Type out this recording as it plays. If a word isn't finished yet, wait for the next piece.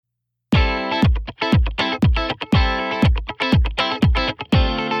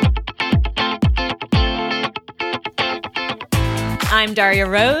I'm Daria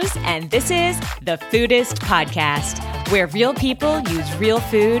Rose, and this is the Foodist Podcast, where real people use real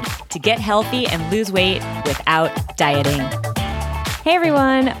food to get healthy and lose weight without dieting. Hey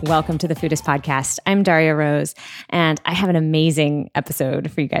everyone, welcome to the Foodist Podcast. I'm Daria Rose, and I have an amazing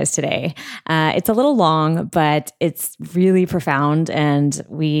episode for you guys today. It's a little long, but it's really profound, and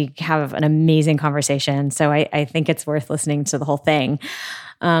we have an amazing conversation, so I think it's worth listening to the whole thing.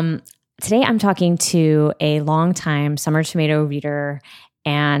 Today, I'm talking to a longtime Summer Tomato reader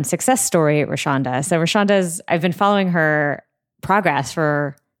and success story, Rashonda. So I've been following her progress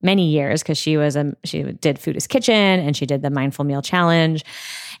for many years because she did Foodist Kitchen and she did the Mindful Meal Challenge.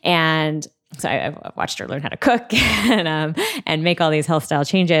 And so I watched her learn how to cook and make all these health style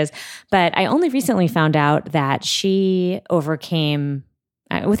changes. But I only recently found out that she overcame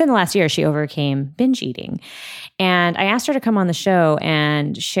within the last year, she overcame binge eating. And I asked her to come on the show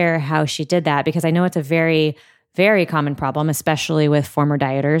and share how she did that, because I know it's a very, very common problem, especially with former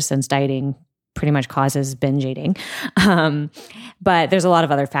dieters, since dieting pretty much causes binge eating. But there's a lot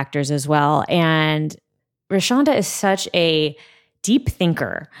of other factors as well. And Rashonda is such a deep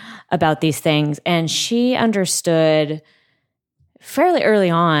thinker about these things. And she understood fairly early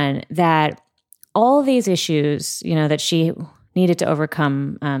on that all these issues, that she needed to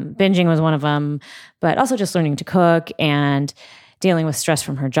overcome. Binging was one of them, but also just learning to cook and dealing with stress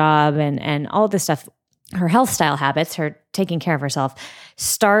from her job and all this stuff. Her health style habits, her taking care of herself,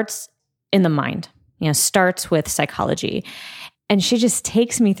 starts in the mind, starts with psychology. And she just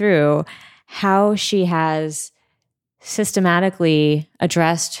takes me through how she has systematically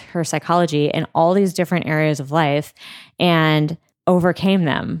addressed her psychology in all these different areas of life and overcame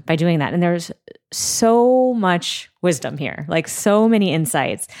them by doing that. And there's so much wisdom here, like so many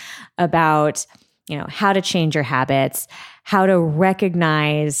insights about, how to change your habits, how to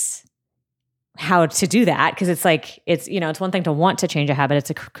recognize how to do that. Cause it's one thing to want to change a habit. It's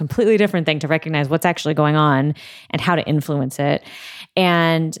a completely different thing to recognize what's actually going on and how to influence it,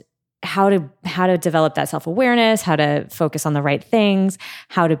 and how to develop that self-awareness, how to focus on the right things,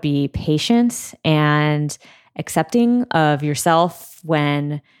 how to be patient and accepting of yourself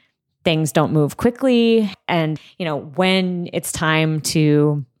when things don't move quickly, and when it's time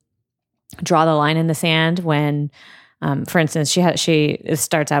to draw the line in the sand. When, for instance, it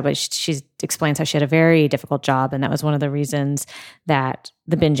starts out, but she explains how she had a very difficult job, and that was one of the reasons that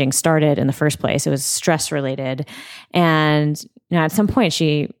the binging started in the first place. It was stress related, and at some point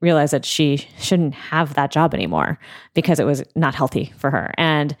she realized that she shouldn't have that job anymore because it was not healthy for her,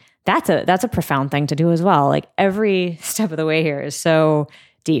 and that's a profound thing to do as well. Like every step of the way here is so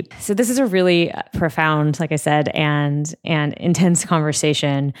deep. So this is a really profound, like I said, and intense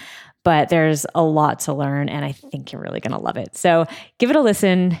conversation, but there's a lot to learn, and I think you're really going to love it. So give it a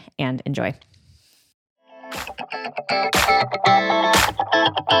listen and enjoy.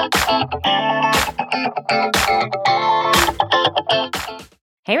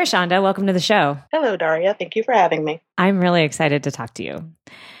 Hey, Rashonda, welcome to the show. Hello, Daria. Thank you for having me. I'm really excited to talk to you.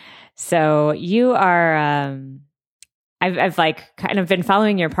 So you are, I've kind of been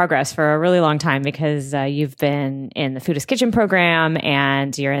following your progress for a really long time, because you've been in the Foodist Kitchen program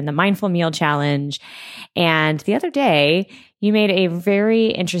and you're in the Mindful Meal Challenge. And the other day, you made a very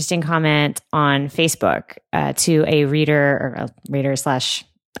interesting comment on Facebook to a reader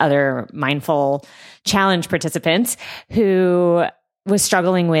 / other Mindful Challenge participant who was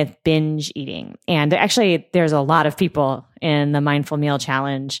struggling with binge eating. And actually, there's a lot of people in the Mindful Meal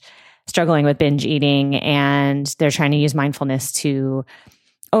Challenge struggling with binge eating, and they're trying to use mindfulness to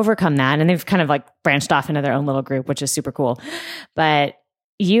overcome that. And they've kind of like branched off into their own little group, which is super cool. But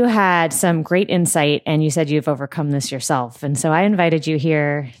you had some great insight, and you said you've overcome this yourself. And so I invited you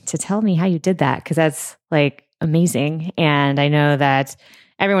here to tell me how you did that, because that's like amazing. And I know that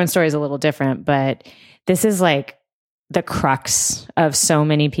everyone's story is a little different, but this is like the crux of so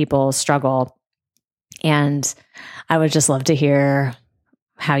many people's struggle. And I would just love to hear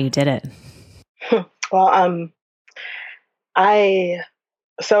how you did it. Well, I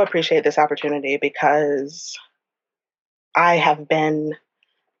so appreciate this opportunity, because I have been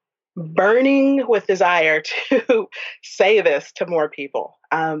burning with desire to say this to more people,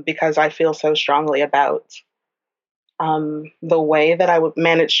 because I feel so strongly about the way that I would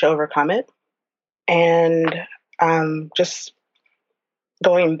manage to overcome it. And just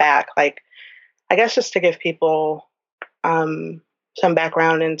going back, like, I guess just to give people some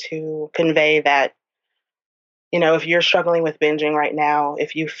background and to convey that, if you're struggling with binging right now,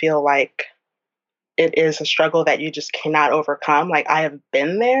 if you feel like it is a struggle that you just cannot overcome, like I have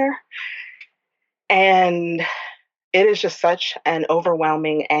been there, and it is just such an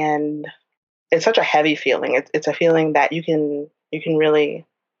overwhelming, and it's such a heavy feeling. It's a feeling that you can You can really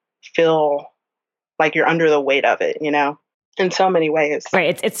feel like you're under the weight of it, in so many ways.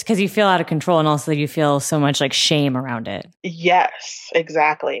 Right. It's because you feel out of control, and also you feel so much like shame around it. Yes,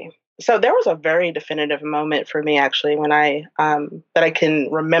 exactly. So there was a very definitive moment for me, actually, when that I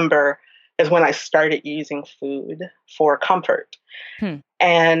can remember, is when I started using food for comfort.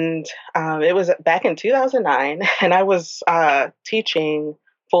 And it was back in 2009, and I was teaching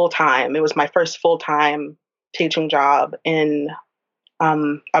full time. It was my first full time teaching job in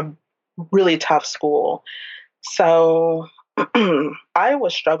a really tough school. So I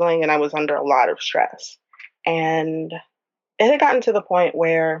was struggling, and I was under a lot of stress. And it had gotten to the point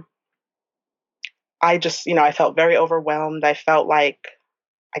where I just, I felt very overwhelmed. I felt like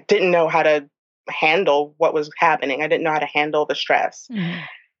I didn't know how to handle what was happening. I didn't know how to handle the stress.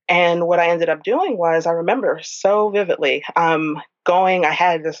 And what I ended up doing was, I remember so vividly, I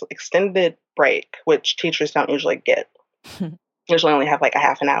had this extended break, which teachers don't usually get. Usually only have like a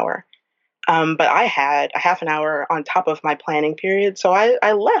half an hour. But I had a half an hour on top of my planning period. So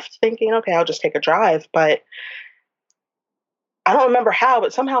I left thinking, okay, I'll just take a drive. But I don't remember how,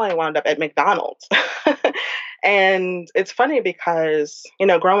 but somehow I wound up at McDonald's. And it's funny because,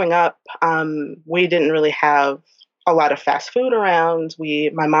 growing up, we didn't really have a lot of fast food around.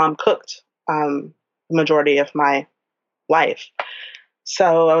 My mom cooked the majority of my life.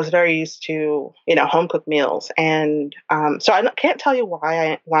 So I was very used to, home cooked meals. And so I can't tell you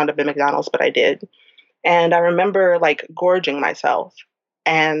why I wound up at McDonald's, but I did. And I remember like gorging myself.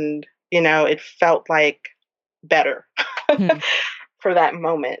 And, it felt like better for that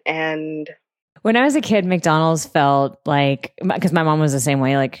moment. And when I was a kid, McDonald's felt like, because my mom was the same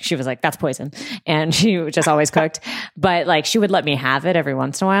way, like she was like, that's poison. And she just always cooked. But like she would let me have it every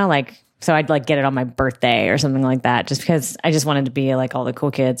once in a while. Like, so I'd like get it on my birthday or something like that, just because I just wanted to be like all the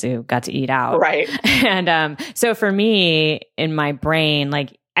cool kids who got to eat out. Right. And so for me, in my brain,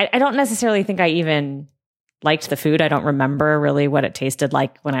 like I don't necessarily think I even liked the food. I don't remember really what it tasted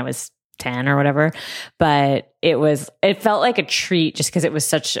like when I was 10 or whatever, but it felt like a treat just because it was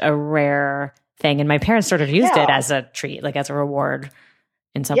such a rare thing. And my parents sort of used it as a treat, like as a reward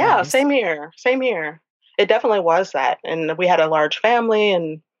in some ways. Yeah, same here. It definitely was that. And we had a large family,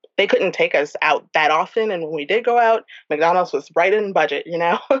 and they couldn't take us out that often. And when we did go out, McDonald's was right in budget,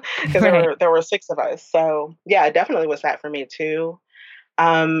 because Right. there were 6 of us. So yeah, it definitely was that for me too.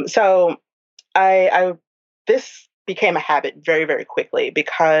 So this became a habit very, very quickly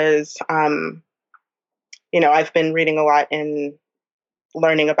because, I've been reading a lot and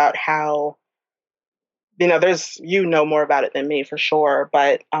learning about how, there's, more about it than me for sure.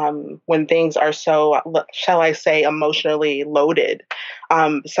 But when things are so, shall I say, emotionally loaded,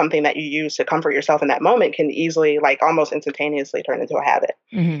 something that you use to comfort yourself in that moment can easily, like almost instantaneously turn into a habit.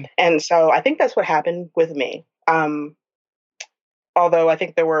 And so I think that's what happened with me. Although I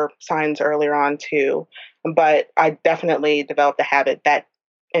think there were signs earlier on too, but I definitely developed a habit that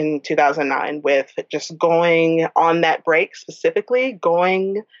in 2009 with just going on that break, specifically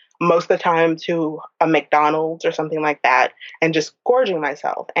going most of the time to a McDonald's or something like that and just gorging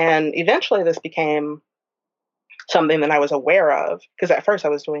myself. And eventually this became something that I was aware of, because at first I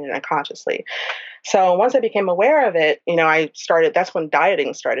was doing it unconsciously. So once I became aware of it, that's when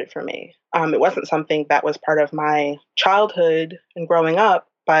dieting started for me. It wasn't something that was part of my childhood and growing up,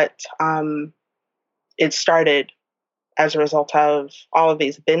 but it started as a result of all of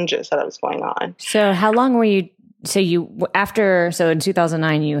these binges that was going on. So how long were you, so in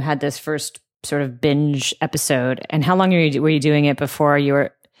 2009, you had this first sort of binge episode, and how long were you doing it before you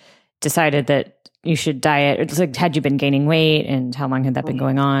decided that you should diet? It's like, had you been gaining weight, and how long had that been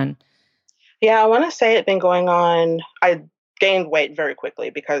going on? Yeah, I want to say it'd been going on. I gained weight very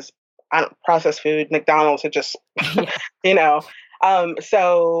quickly because processed food, McDonald's, it just,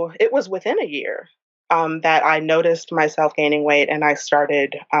 so it was within a year that I noticed myself gaining weight, and I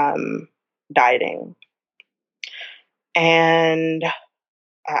started dieting. And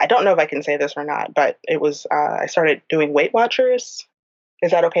I don't know if I can say this or not, but it was, I started doing Weight Watchers.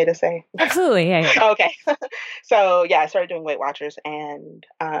 Is that okay to say? Absolutely. Yeah. Okay. So yeah, I started doing Weight Watchers, and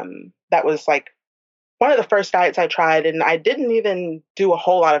that was like one of the first diets I tried. And I didn't even do a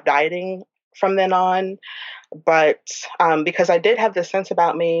whole lot of dieting from then on, but because I did have this sense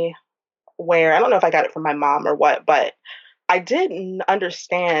about me where, I don't know if I got it from my mom or what, but I didn't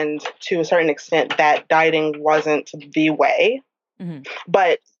understand to a certain extent that dieting wasn't the way.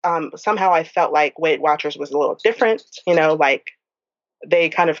 But somehow I felt like Weight Watchers was a little different, like they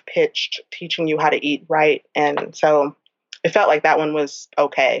kind of pitched teaching you how to eat right. And so it felt like that one was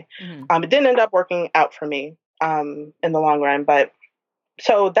okay. It didn't end up working out for me in the long run. But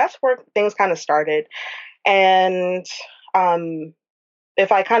so that's where things kind of started. And um,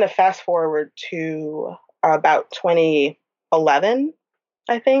 if I kind of fast forward to about 2011,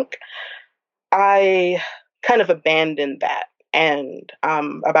 I think, I kind of abandoned that. And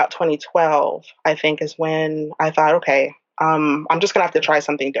about 2012, I think, is when I thought, okay, I'm just going to have to try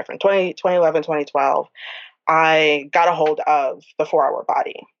something different. 2011, 2012, I got a hold of the 4 Hour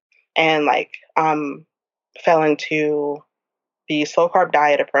Body and fell into the slow carb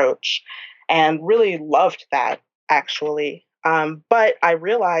diet approach and really loved that actually. But I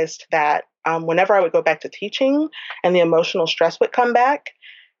realized that whenever I would go back to teaching and the emotional stress would come back,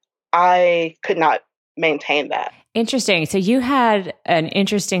 I could not maintain that. Interesting. So you had an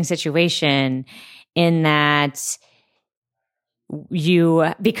interesting situation in that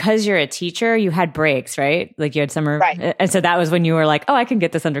because you're a teacher, you had breaks, right? Like you had summer. Right. And so that was when you were like, oh, I can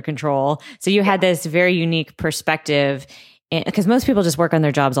get this under control. So you had this very unique perspective because most people just work on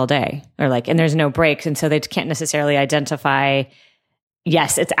their jobs all day and there's no breaks. And so they can't necessarily identify,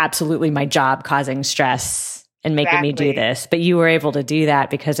 yes, it's absolutely my job causing stress and making me do this. But you were able to do that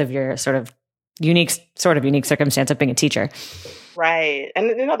because of your sort of unique circumstance of being a teacher. Right.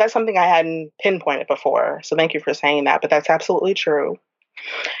 And, that's something I hadn't pinpointed before. So thank you for saying that. But that's absolutely true.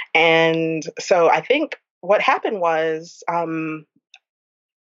 And so I think what happened was, and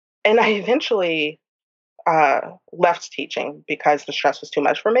I eventually left teaching because the stress was too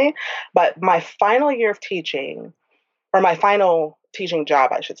much for me. But my final year of teaching, or my final teaching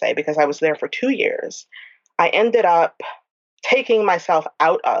job, I should say, because I was there for 2 years, I ended up taking myself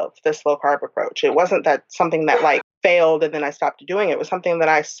out of the slow carb approach. It wasn't that something that failed and then I stopped doing it. It was something that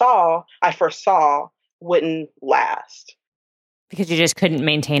I first saw wouldn't last. Because you just couldn't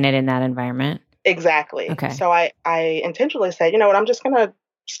maintain it in that environment? Exactly. Okay. So I intentionally said, you know what, I'm just going to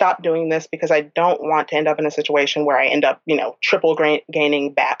stop doing this because I don't want to end up in a situation where I end up, triple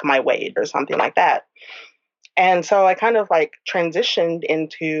gaining back my weight or something like that. And so I kind of transitioned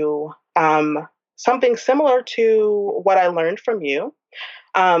into something similar to what I learned from you,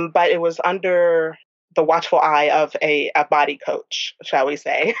 but it was under the watchful eye of a body coach, shall we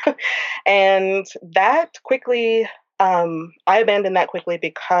say. And that quickly, I abandoned that quickly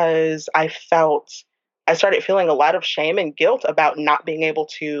because I started feeling a lot of shame and guilt about not being able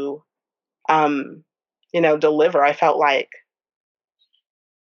to, deliver. I felt like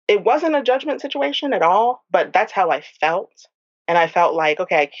it wasn't a judgment situation at all, but that's how I felt. And I felt like,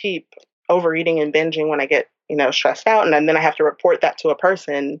 okay, I keep overeating and binging when I get, stressed out. And then I have to report that to a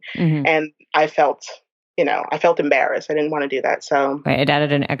person. Mm-hmm. And I felt embarrassed. I didn't want to do that. So right, it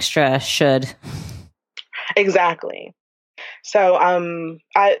added an extra should. Exactly. So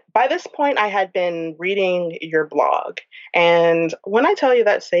by this point, I had been reading your blog. And when I tell you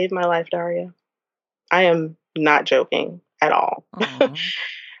that saved my life, Daria, I am not joking at all.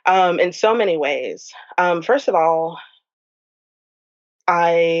 In so many ways. First of all,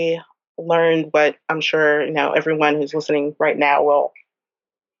 I learned what I'm sure everyone who's listening right now will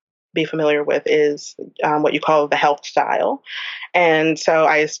be familiar with is what you call the health style. And so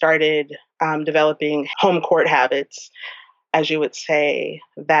I started developing home court habits, as you would say,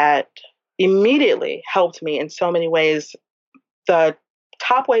 that immediately helped me in so many ways. The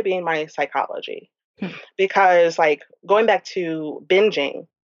top way being my psychology. Because going back to binging,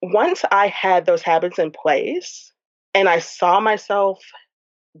 once I had those habits in place and I saw myself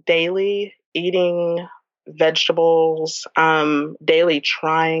daily eating vegetables, daily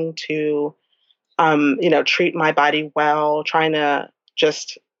trying to, treat my body well, trying to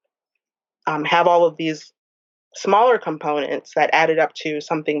just have all of these smaller components that added up to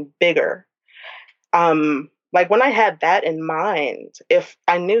something bigger. When I had that in mind, if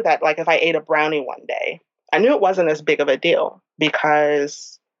I knew that, if I ate a brownie one day, I knew it wasn't as big of a deal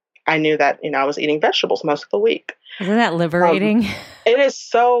because I knew that, I was eating vegetables most of the week. Isn't that liberating? It is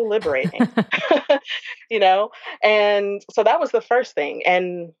so liberating, and so that was the first thing.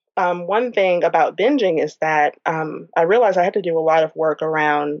 And one thing about binging is that I realized I had to do a lot of work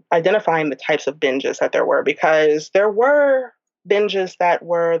around identifying the types of binges that there were, because there were binges that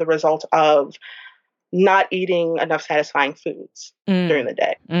were the result of not eating enough satisfying foods during the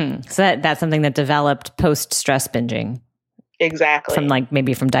day. So that's something that developed post-stress binging. Exactly. From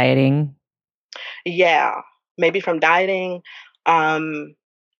maybe from dieting. Yeah, maybe from dieting.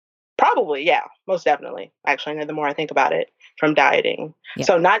 Probably, yeah, most definitely. Actually, the more I think about it, from dieting. Yeah.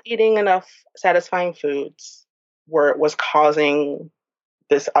 So not eating enough satisfying foods was causing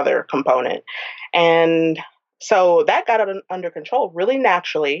this other component. And so that got under control really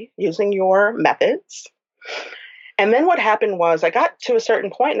naturally using your methods. And then what happened was I got to a certain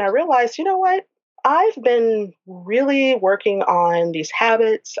point and I realized, you know what? I've been really working on these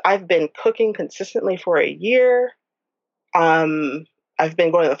habits. I've been cooking consistently for a year. I've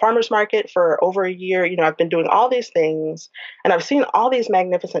been going to the farmer's market for over a year. I've been doing all these things and I've seen all these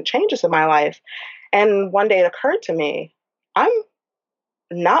magnificent changes in my life. And one day it occurred to me, I'm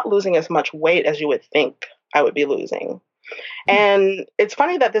not losing as much weight as you would think I would be losing. And it's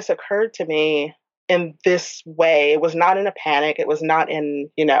funny that this occurred to me in this way. It was not in a panic. It was not in,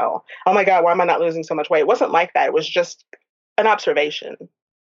 oh my God, why am I not losing so much weight? It wasn't like that. It was just an observation.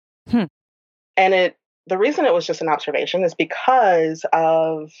 Hmm. And the reason it was just an observation is because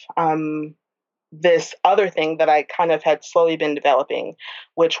of this other thing that I kind of had slowly been developing,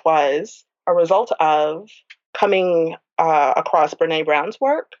 which was a result of coming across Brene Brown's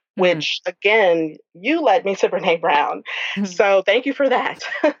work, which again, you led me to Brene Brown. So thank you for that.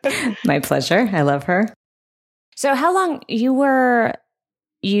 My pleasure. I love her. So how long you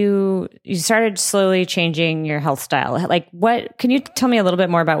started slowly changing your health style? Like can you tell me a little bit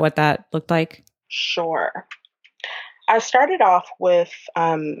more about what that looked like? Sure. I started off with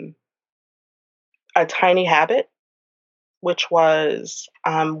a tiny habit, which was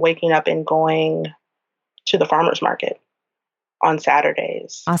waking up and going to the farmer's market on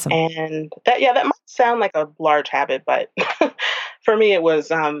Saturdays. Awesome. And that might sound like a large habit, but for me, it was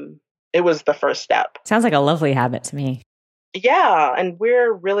the first step. Sounds like a lovely habit to me. Yeah. And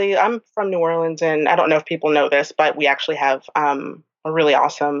I'm from New Orleans, and I don't know if people know this, but we actually have a really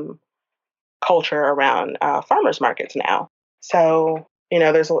awesome culture around farmers markets now. So,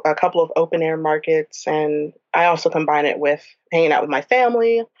 there's a couple of open air markets, and I also combine it with hanging out with my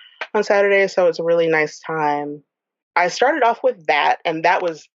family on Saturdays. So it's a really nice time. I started off with that, and that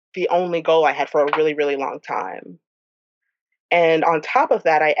was the only goal I had for a really, really long time. And on top of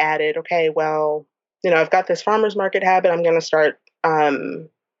that, I added, okay, well, I've got this farmer's market habit. I'm going to start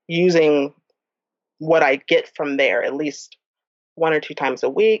using what I get from there at least 1 or 2 times a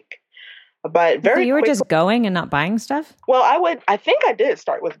week. But so you were just going and not buying stuff? Well, I think I did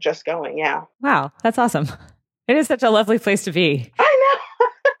start with just going. Yeah. Wow. That's awesome. It is such a lovely place to be. I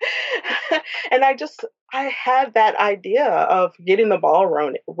know. And I had that idea of getting the ball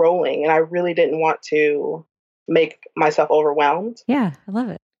rolling, and I really didn't want to make myself overwhelmed. Yeah, I love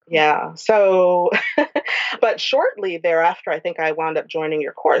it. Yeah. So, but shortly thereafter, I think I wound up joining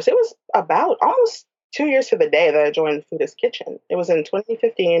your course. It was about almost 2 years to the day that I joined Foodist Kitchen. It was in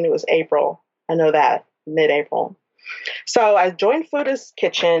 2015. It was April. I know that, mid-April. So I joined Foodist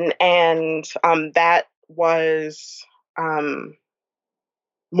Kitchen, and that was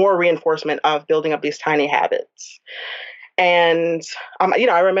more reinforcement of building up these tiny habits. And,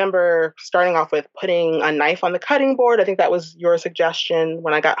 I remember starting off with putting a knife on the cutting board. I think that was your suggestion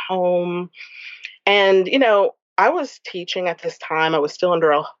when I got home. And, I was teaching at this time. I was still under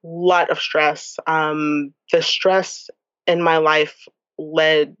a lot of stress. The stress in my life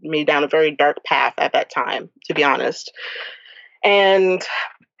led me down a very dark path at that time, to be honest. And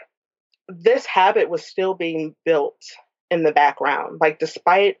this habit was still being built in the background. Like,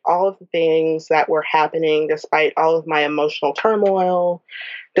 despite all of the things that were happening, despite all of my emotional turmoil,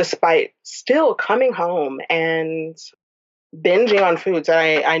 despite still coming home and binging on foods that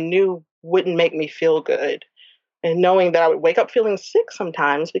I knew wouldn't make me feel good, and knowing that I would wake up feeling sick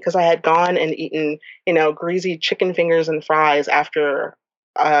sometimes because I had gone and eaten, greasy chicken fingers and fries after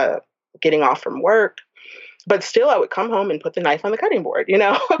getting off from work. But still, I would come home and put the knife on the cutting board,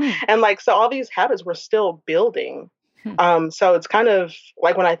 and so all these habits were still building. So it's kind of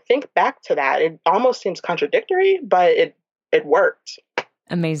like, when I think back to that, it almost seems contradictory, but it worked.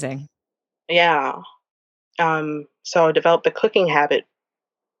 Amazing. Yeah. So I developed the cooking habit.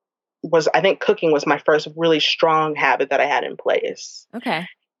 I think cooking was my first really strong habit that I had in place. Okay.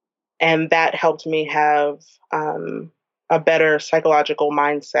 And that helped me have a better psychological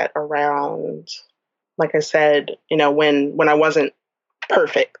mindset around, like I said, when I wasn't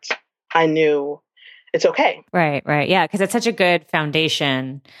perfect, I knew it's okay. Right. Yeah. Because it's such a good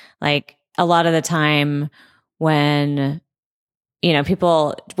foundation. Like, a lot of the time when, when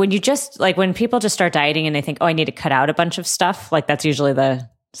people just start dieting and they think, oh, I need to cut out a bunch of stuff. Like, that's usually the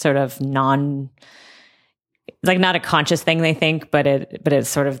sort of not a conscious thing they think, but it's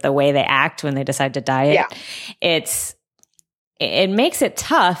sort of the way they act when they decide to diet. Yeah. It makes it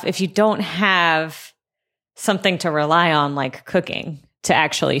tough if you don't have something to rely on, like cooking, to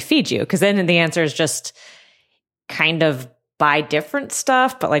actually feed you. Because then the answer is just kind of buy different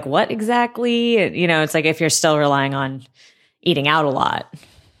stuff, but like, what exactly? It's like if you're still relying on eating out a lot.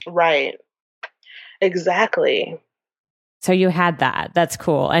 Right. Exactly. So you had that. That's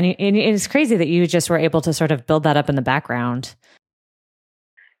cool. And it's crazy that you just were able to sort of build that up in the background.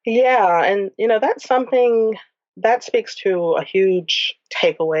 Yeah. And, that's something that speaks to a huge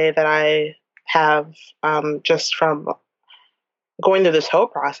takeaway that I have just from going through this whole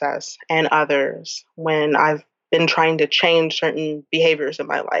process and others when I've been trying to change certain behaviors in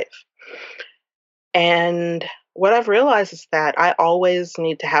my life. And what I've realized is that I always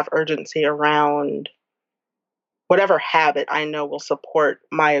need to have urgency around whatever habit I know will support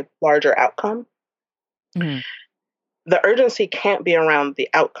my larger outcome. Mm-hmm. The urgency can't be around the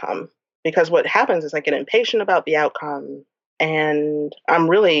outcome, because what happens is I get impatient about the outcome and I'm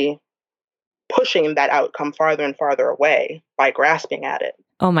really pushing that outcome farther and farther away by grasping at it.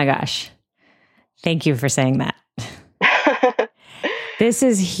 Oh my gosh. Thank you for saying that. This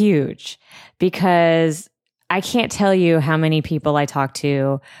is huge, because I can't tell you how many people I talk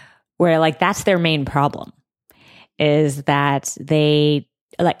to where like that's their main problem, is that they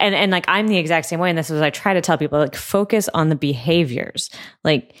like, and like I'm the exact same way. And this is what I try to tell people, like focus on the behaviors.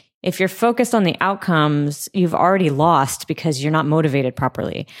 Like if you're focused on the outcomes, you've already lost because you're not motivated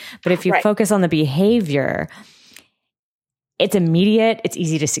properly. But if you focus on the behavior, it's immediate. It's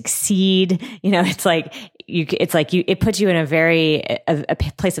easy to succeed. You know, it puts you in a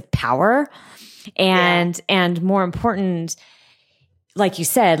place of power. And more important, like you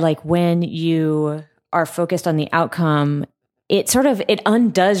said, like when you are focused on the outcome, it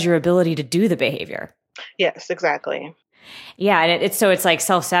undoes your ability to do the behavior. Yes, exactly. Yeah. And it's like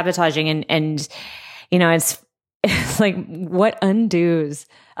self-sabotaging and you know, it's like what undoes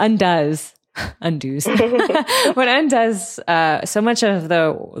what undoes so much of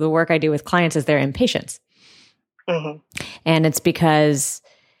the work I do with clients is their impatience. Mm-hmm. And it's because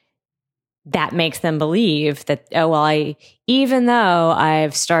that makes them believe that, even though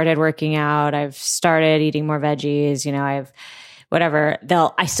I've started working out, I've started eating more veggies, you know, I've whatever,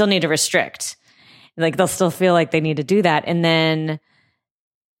 I still need to restrict. Like they'll still feel like they need to do that. And then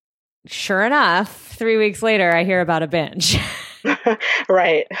sure enough, 3 weeks later, I hear about a binge.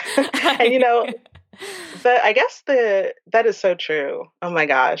 Right. And you know, I guess that is so true. Oh my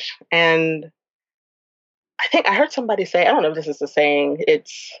gosh. And I think I heard somebody say, I don't know if this is the saying,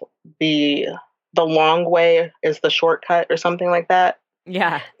 it's the long way is the shortcut or something like that.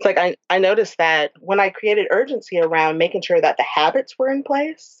 Yeah. It's like I noticed that when I created urgency around making sure that the habits were in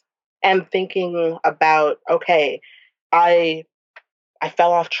place and thinking about, okay, I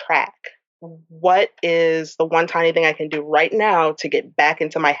fell off track. What is the one tiny thing I can do right now to get back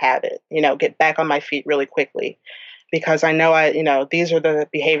into my habit, you know, get back on my feet really quickly? Because I know these are the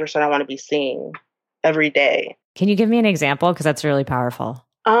behaviors that I want to be seeing every day. Can you give me an example? Because that's really powerful.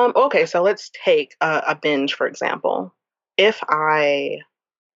 Okay, so let's take a binge, for example. If I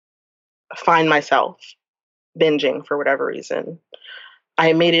find myself binging for whatever reason, I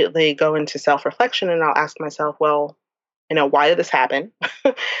immediately go into self-reflection and I'll ask myself, well, you know, why did this happen?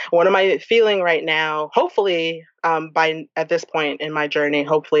 What am I feeling right now? Hopefully, at this point in my journey,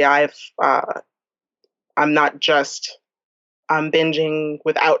 hopefully I'm not just binging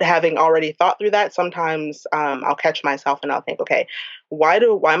without having already thought through that. Sometimes I'll catch myself and I'll think, okay, why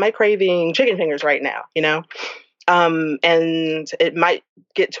am I craving chicken fingers right now? You know, and it might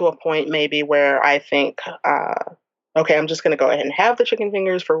get to a point maybe where I think, okay, I'm just going to go ahead and have the chicken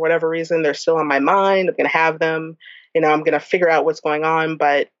fingers for whatever reason. They're still on my mind. I'm going to have them. You know, I'm going to figure out what's going on,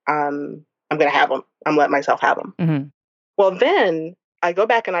 but I'm going to have them. I'm letting myself have them. Mm-hmm. Well, then I go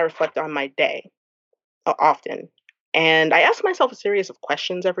back and I reflect on my day often. And I ask myself a series of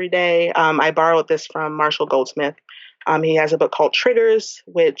questions every day. I borrowed this from Marshall Goldsmith. He has a book called Triggers,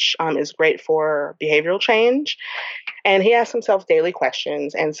 which is great for behavioral change. And he asks himself daily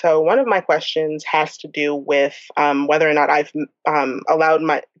questions. And so one of my questions has to do with whether or not I've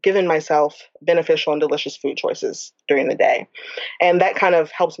given myself beneficial and delicious food choices during the day. And that kind of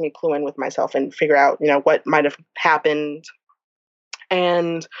helps me clue in with myself and figure out, you know, what might have happened.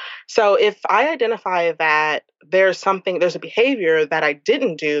 And so if I identify that there's a behavior that I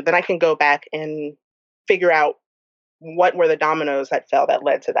didn't do, then I can go back and figure out what were the dominoes that fell that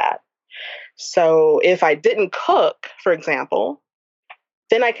led to that. So if I didn't cook, for example,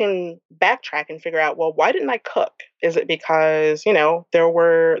 then I can backtrack and figure out, well, why didn't I cook? Is it because, you know, there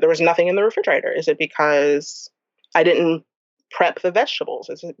was nothing in the refrigerator? Is it because I didn't prep the vegetables?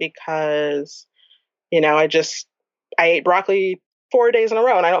 Is it because, you know, I ate broccoli 4 days in a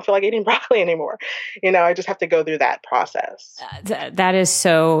row and I don't feel like eating broccoli anymore? You know, I just have to go through that process. That is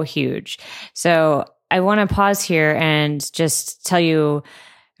so huge. So I want to pause here and just tell you,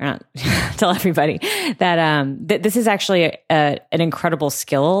 or not tell everybody that this is actually an incredible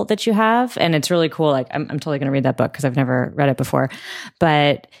skill that you have. And it's really cool. Like I'm totally going to read that book because I've never read it before.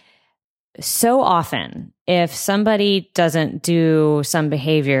 But so often, if somebody doesn't do some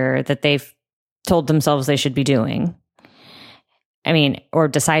behavior that they've told themselves they should be doing, or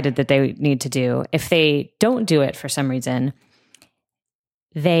decided that they need to do, if they don't do it for some reason,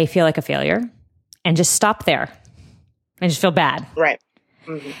 they feel like a failure and just stop there and just feel bad. Right.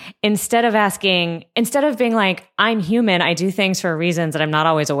 Mm-hmm. Instead of being like, I'm human, I do things for reasons that I'm not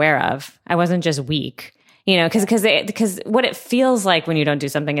always aware of. I wasn't just weak. Because what it feels like when you don't do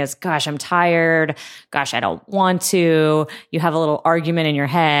something is, gosh, I'm tired. Gosh, I don't want to. You have a little argument in your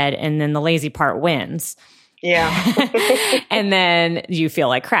head, and then the lazy part wins. Yeah. And then you feel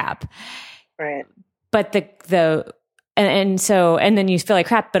like crap. Right. But and then you feel like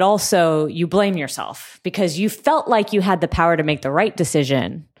crap, but also you blame yourself because you felt like you had the power to make the right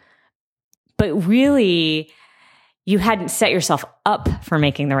decision, but really you hadn't set yourself up for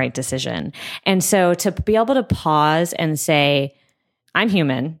making the right decision. And so to be able to pause and say, I'm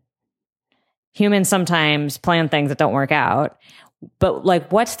human. Humans sometimes plan things that don't work out, but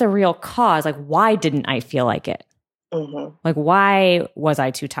like, what's the real cause? Like, why didn't I feel like it? Mm-hmm. Like, why was I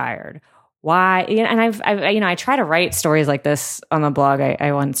too tired? Why? And I try to write stories like this on the blog.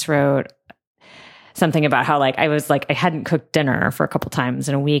 I once wrote something about how like, I hadn't cooked dinner for a couple times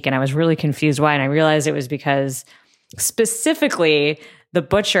in a week and I was really confused why. And I realized it was because specifically the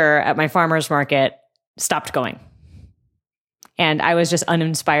butcher at my farmer's market stopped going. And I was just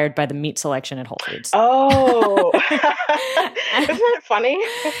uninspired by the meat selection at Whole Foods. Oh, isn't that funny?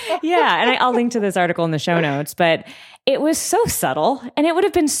 Yeah. And I'll link to this article in the show notes, but it was so subtle and it would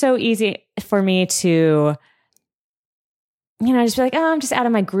have been so easy for me to, just be like, oh, I'm just out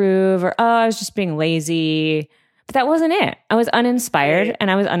of my groove, or, oh, I was just being lazy. But that wasn't it. I was uninspired, right. And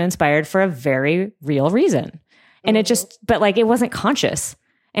I was uninspired for a very real reason. And it wasn't conscious.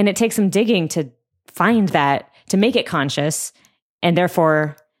 And it takes some digging to find that, to make it conscious and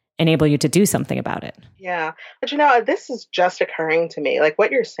therefore enable you to do something about it. Yeah. But this is just occurring to me. Like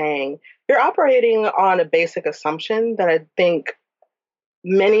what you're saying, you're operating on a basic assumption that I think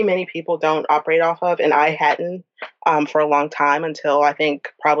many, many people don't operate off of. And I hadn't for a long time until I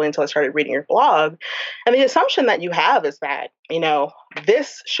started reading your blog. And the assumption that you have is that,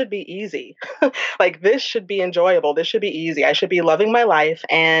 this should be easy. Like this should be enjoyable. This should be easy. I should be loving my life.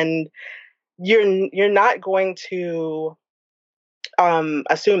 And you're not going to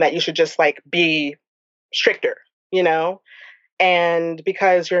assume that you should just like be stricter, and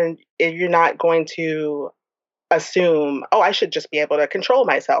because you're not going to assume, oh, I should just be able to control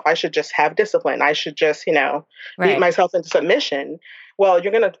myself. I should just have discipline. I should just, beat myself into submission. Well,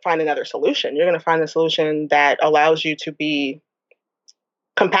 you're going to find another solution. You're going to find a solution that allows you to be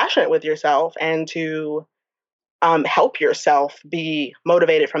compassionate with yourself and to help yourself be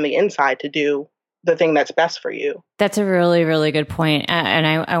motivated from the inside to do the thing that's best for you. That's a really, really good point. And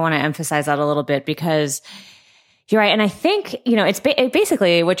I want to emphasize that a little bit because you're right. And I think, it's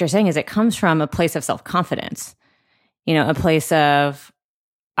basically what you're saying is it comes from a place of self-confidence, a place of,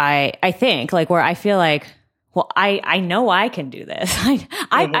 I think like where I feel like, well, I know I can do this.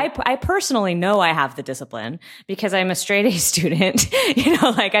 I personally know I have the discipline because I'm a straight A student,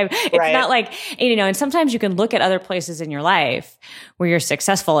 it's right. Not like, and sometimes you can look at other places in your life where you're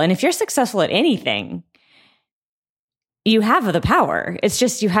successful. And if you're successful at anything, you have the power. It's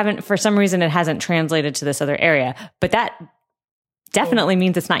just, you haven't, for some reason, it hasn't translated to this other area, but that definitely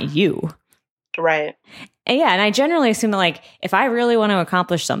means it's not you. Right. And yeah. And I generally assume that like, if I really want to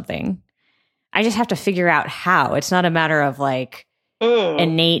accomplish something, I just have to figure out how. It's not a matter of like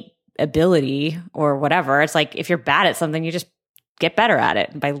innate ability or whatever. It's like if you're bad at something, you just get better at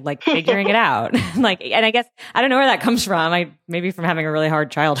it by like figuring it out. And I guess I don't know where that comes from. Maybe from having a really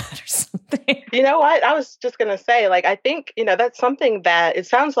hard childhood or something. You know what? I was just going to say, like, I think, that's something that it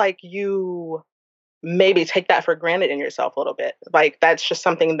sounds like you maybe take that for granted in yourself a little bit. Like that's just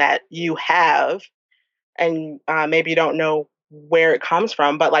something that you have and maybe you don't know where it comes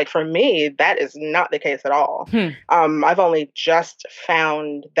from. But like for me, that is not the case at all. I've only just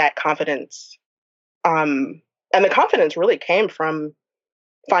found that confidence. And the confidence really came from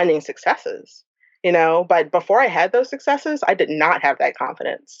finding successes, but before I had those successes, I did not have that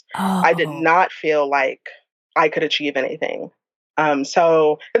confidence. Oh. I did not feel like I could achieve anything.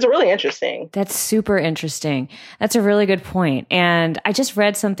 So it's really interesting. That's super interesting. That's a really good point. And I just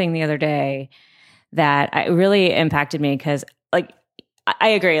read something the other day that really impacted me because like, I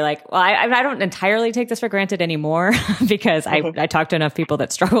agree. Like, well, I don't entirely take this for granted anymore because I talk to enough people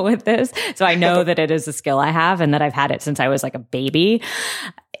that struggle with this. So I know that it is a skill I have and that I've had it since I was like a baby.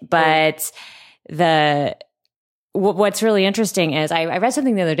 But what's really interesting is I read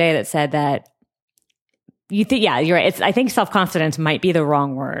something the other day that said that you're right. I think self-confidence might be the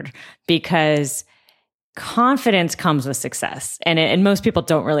wrong word because confidence comes with success. And most people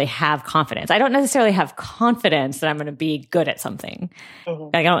don't really have confidence. I don't necessarily have confidence that I'm going to be good at something.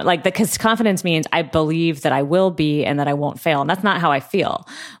 Mm-hmm. I don't because confidence means I believe that I will be and that I won't fail. And that's not how I feel.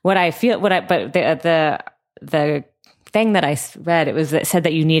 But the thing that I read, it said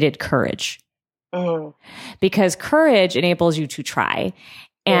that you needed courage. Mm-hmm. Because courage enables you to try.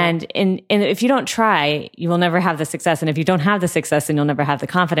 And if you don't try, you will never have the success. And if you don't have the success, then you'll never have the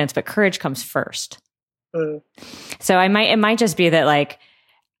confidence. But courage comes first. Mm. So it might just be that like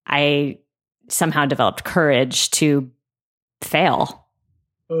I somehow developed courage to fail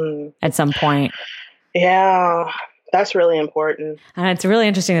at some point. Yeah, that's really important. And it's really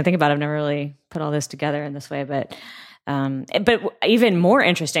interesting to think about. I've never really put all this together in this way, but even more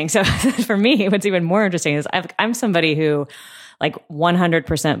interesting. So for me, what's even more interesting is I'm somebody who like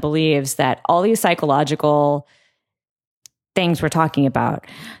 100% believes that all these psychological things we're talking about,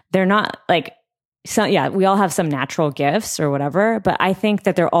 they're not like, so yeah, we all have some natural gifts or whatever, but I think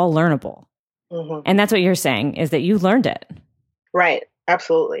that they're all learnable. Mm-hmm. And that's what you're saying is that you learned it. Right.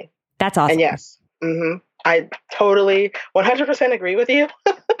 Absolutely. That's awesome. And yes, I totally 100% agree with you.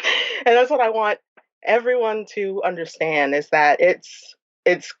 And that's what I want everyone to understand is that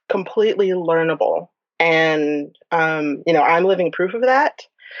it's completely learnable. And, I'm living proof of that.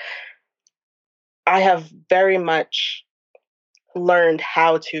 I have very much learned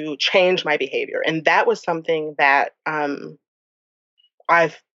how to change my behavior. And that was something that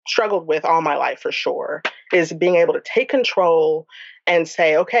I've struggled with all my life for sure, is being able to take control and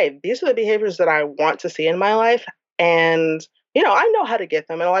say, okay, these are the behaviors that I want to see in my life. And, I know how to get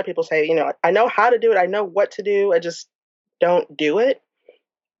them. And a lot of people say, I know how to do it. I know what to do. I just don't do it.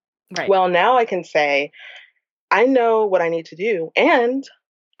 Right. Well, now I can say, I know what I need to do. And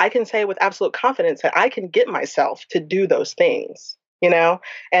I can say with absolute confidence that I can get myself to do those things,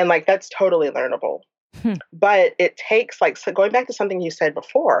 and like, that's totally learnable. But it takes so going back to something you said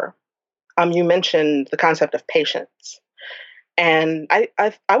before, you mentioned the concept of patience. And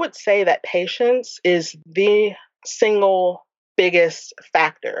I would say that patience is the single biggest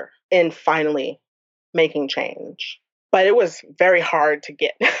factor in finally making change. But it was very hard to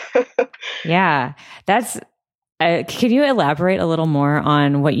get. Yeah, can you elaborate a little more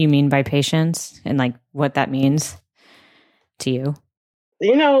on what you mean by patience and like what that means to you?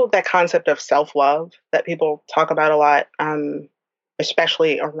 That concept of self-love that people talk about a lot,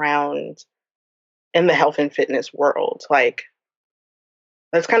 especially around in the health and fitness world, like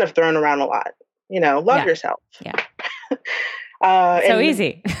that's kind of thrown around a lot. Love yourself. Yeah. So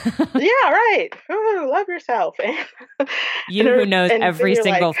easy. Yeah, right. Ooh, love yourself. You who knows every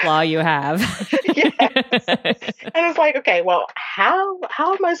single flaw you have. Yes. And it's like, okay, well, how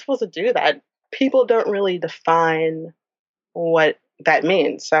am I supposed to do that? People don't really define what that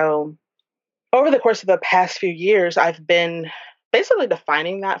means. So over the course of the past few years, I've been basically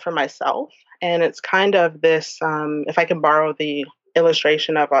defining that for myself. And it's kind of this, if I can borrow the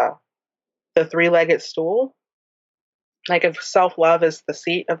illustration of the three-legged stool. Like if self-love is the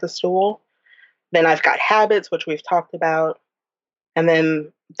seat of the stool, then I've got habits, which we've talked about. And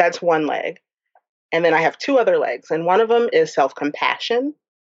then that's one leg. And then I have two other legs. And one of them is self-compassion.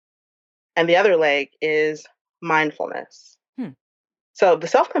 And the other leg is mindfulness. So the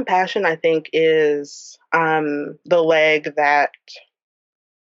self-compassion, I think, is the leg that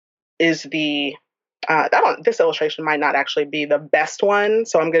is this illustration might not actually be the best one,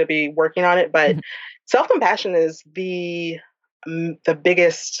 so I'm going to be working on it. But self-compassion is the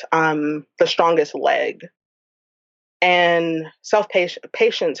biggest, the strongest leg. And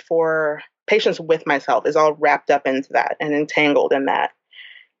patience with myself is all wrapped up into that and entangled in that.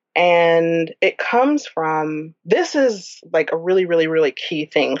 And it comes from, this is like a really, really, really key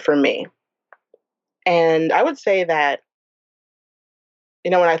thing for me. And I would say that,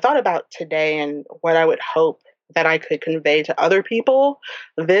 when I thought about today and what I would hope that I could convey to other people,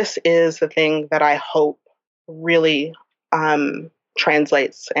 this is the thing that I hope really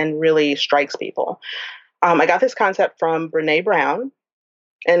translates and really strikes people. I got this concept from Brené Brown,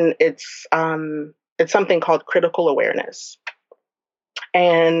 and it's something called critical awareness.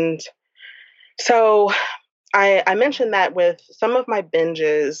 And so I mentioned that with some of my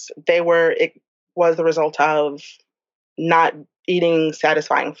binges, it was the result of not eating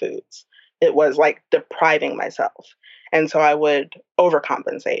satisfying foods. It was like depriving myself. And so I would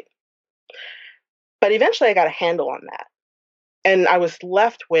overcompensate. But eventually I got a handle on that. And I was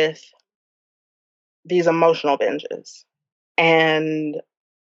left with these emotional binges. And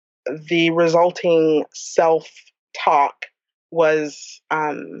the resulting self-talk was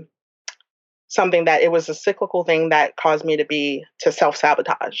something that it was a cyclical thing that caused me to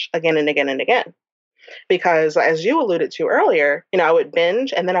self-sabotage again and again and again. Because as you alluded to earlier, you know, I would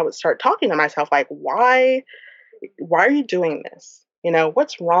binge and then I would start talking to myself like, why are you doing this? You know,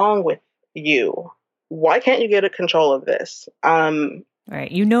 what's wrong with you? Why can't you get a control of this?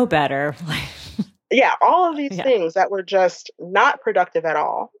 Right. You know better. Yeah, all of these things that were just not productive at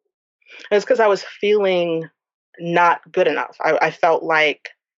all. And it's because I was feeling not good enough. I felt like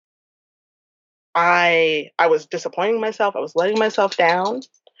I was disappointing myself. I was letting myself down.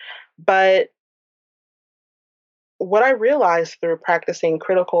 But what I realized through practicing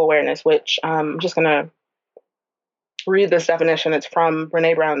critical awareness, which I'm just going to read this definition. It's from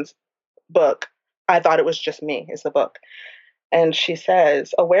Brene Brown's book. I Thought It Was Just Me is the book. And she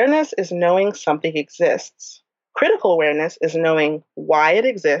says, awareness is knowing something exists. Critical awareness is knowing why it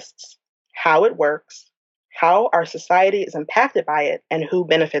exists, how it works, how our society is impacted by it, and who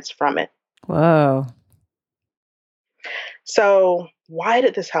benefits from it. Whoa. So why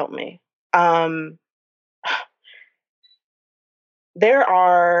did this help me? There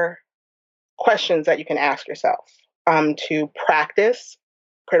are questions that you can ask yourself to practice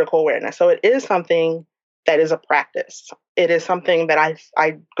critical awareness. So it is something that is a practice. It is something that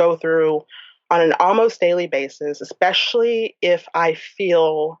I go through on an almost daily basis, especially if I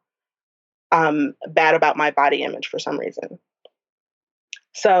feel bad about my body image for some reason.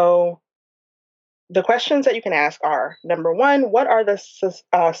 So the questions that you can ask are, number one, what are the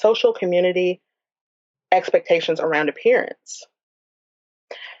social community expectations around appearance?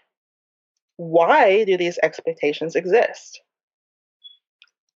 Why do these expectations exist?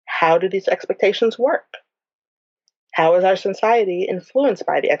 How do these expectations work? How is our society influenced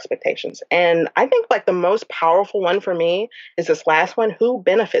by the expectations? And I think like the most powerful one for me is this last one, who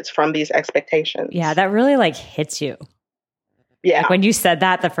benefits from these expectations? Yeah, that really like hits you. Yeah. Like when you said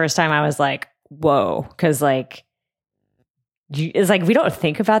that the first time, I was like, whoa, because like, it's like we don't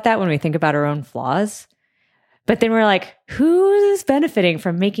think about that when we think about our own flaws. But then we're like, who is benefiting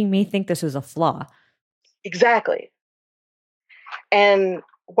from making me think this was a flaw? Exactly. And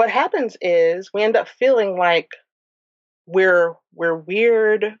what happens is we end up feeling like we're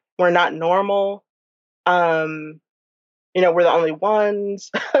weird, we're not normal, you know, we're the only ones.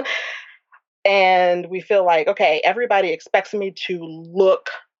 And we feel like, okay, everybody expects me to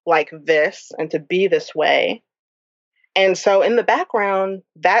look like this and to be this way. And so in the background,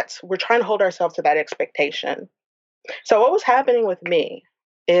 we're trying to hold ourselves to that expectation. So what was happening with me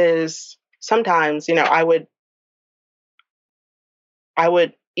is sometimes, you know, I would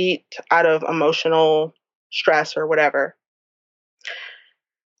eat out of emotional stress or whatever.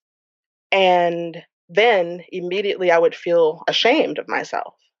 And then immediately I would feel ashamed of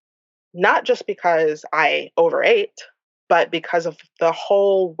myself, not just because I overate, but because of the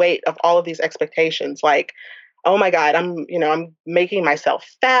whole weight of all of these expectations. Like, oh my God, I'm making myself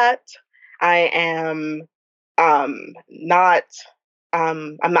fat. I am not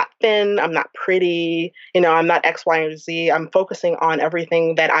I'm not thin, I'm not pretty, you know, I'm not X, Y, and Z. I'm focusing on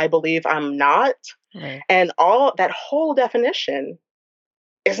everything that I believe I'm not. Right. And all that whole definition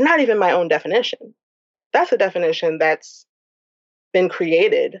is not even my own definition. That's a definition that's been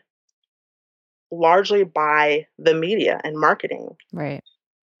created largely by the media and marketing. Right.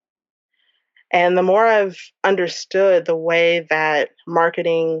 And the more I've understood the way that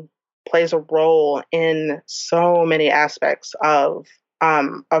marketing plays a role in so many aspects of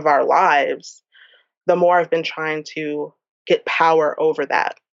our lives, the more I've been trying to get power over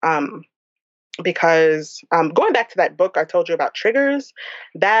that. Because going back to that book I told you about, Triggers,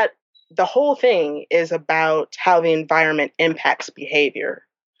 that the whole thing is about how the environment impacts behavior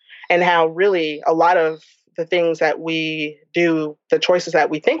and how really a lot of the things that we do, the choices that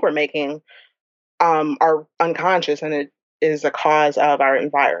we think we're making, are unconscious, and it is a cause of our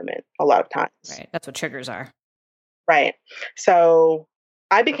environment a lot of times. Right. That's what triggers are. Right. So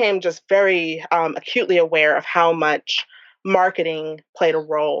I became just very acutely aware of how much marketing played a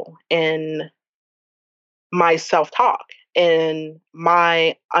role in my self-talk, in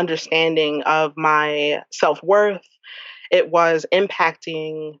my understanding of my self-worth. It was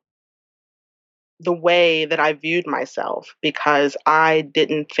impacting the way that I viewed myself because I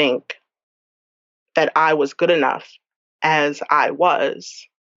didn't think that I was good enough as I was.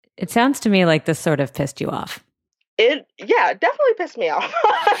 It sounds to me like this sort of pissed you off. It definitely pissed me off.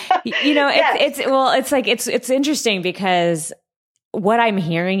 You know, it's interesting because what I'm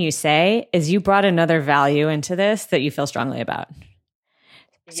hearing you say is you brought another value into this that you feel strongly about.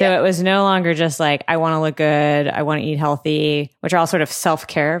 So it was no longer just like, I want to look good, I want to eat healthy, which are all sort of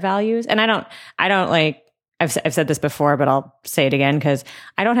self-care values. And I don't I've said this before, but I'll say it again because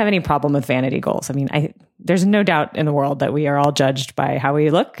I don't have any problem with vanity goals. I mean, there's no doubt in the world that we are all judged by how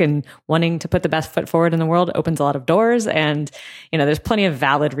we look, and wanting to put the best foot forward in the world opens a lot of doors. And, there's plenty of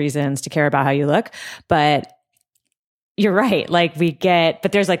valid reasons to care about how you look, but you're right. Like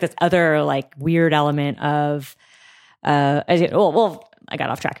but there's like this other like weird element of, I got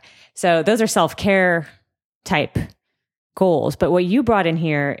off track. So those are self-care type goals. But what you brought in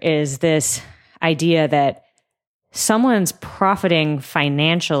here is this idea that someone's profiting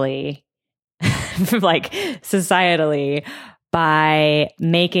financially, like societally, by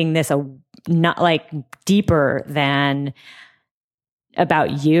making this not like deeper than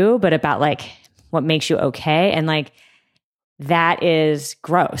about you, but about like what makes you okay. And like, that is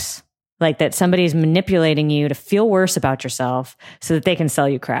gross. Like that somebody's manipulating you to feel worse about yourself so that they can sell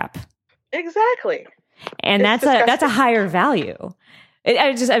you crap. Exactly. And that's a higher value.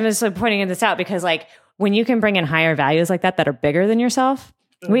 I'm just like pointing this out because like when you can bring in higher values like that are bigger than yourself,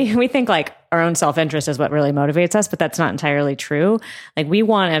 we think like our own self-interest is what really motivates us, but that's not entirely true. Like we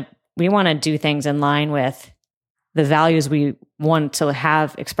want to do things in line with the values we want to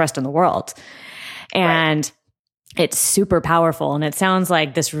have expressed in the world. And it's super powerful. And it sounds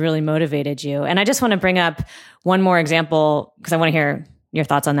like this really motivated you. And I just want to bring up one more example because I want to hear your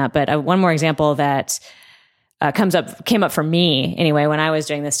thoughts on that. But one more example that came up for me anyway, when I was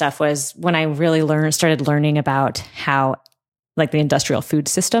doing this stuff was when I really started learning about how like the industrial food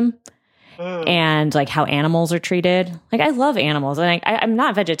system and like how animals are treated. Like I love animals and I'm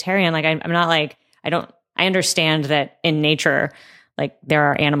not vegetarian. Like I'm not like, I understand that in nature, like there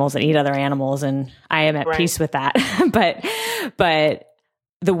are animals that eat other animals and I am at peace with that. but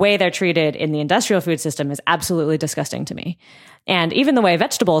the way they're treated in the industrial food system is absolutely disgusting to me. And even the way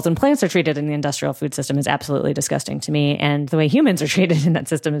vegetables and plants are treated in the industrial food system is absolutely disgusting to me. And the way humans are treated in that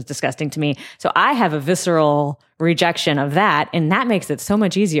system is disgusting to me. So I have a visceral rejection of that. And that makes it so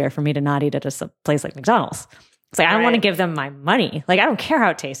much easier for me to not eat at a place like McDonald's. It's like, I don't want to give them my money. Like, I don't care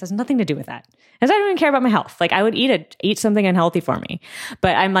how it tastes. It has nothing to do with that. And I don't even care about my health. Like, I would eat something unhealthy for me,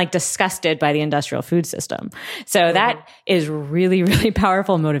 but I'm like disgusted by the industrial food system. So that is really, really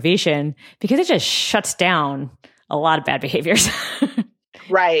powerful motivation because it just shuts down a lot of bad behaviors.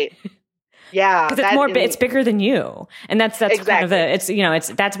 Right. Yeah. Because it's bigger than you. And that's exactly. Kind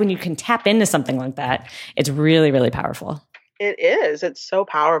of that's when you can tap into something like that. It's really, really powerful. It is. It's so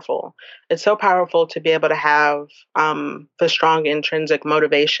powerful. It's so powerful to be able to have the strong intrinsic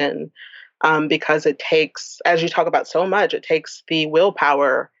motivation because it takes, as you talk about so much, it takes the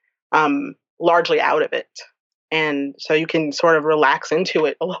willpower largely out of it. And so you can sort of relax into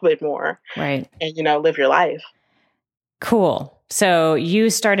it a little bit more. Right. And, live your life. Cool. So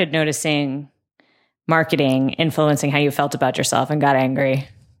you started noticing marketing influencing how you felt about yourself and got angry.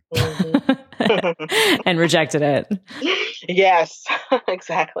 Mm-hmm. And rejected it. Yes,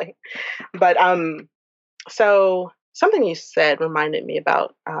 exactly. But so something you said reminded me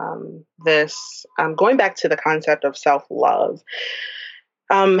about this. Going back to the concept of self-love.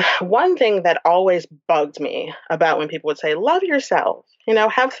 One thing that always bugged me about when people would say, love yourself,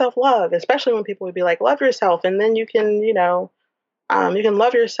 have self-love, especially when people would be like, love yourself, and then you can, you can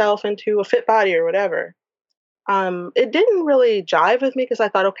love yourself into a fit body or whatever. It didn't really jive with me because I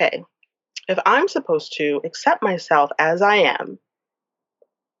thought, okay, if I'm supposed to accept myself as I am,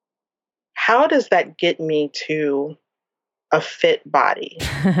 how does that get me to a fit body?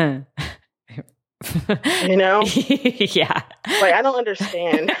 Yeah. Like, I don't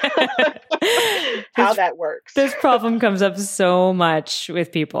understand how that works. This problem comes up so much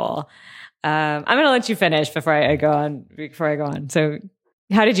with people. I'm going to let you finish before I go on. So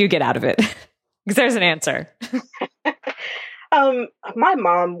how did you get out of it? Because there's an answer. My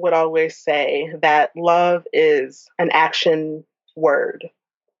mom would always say that love is an action word.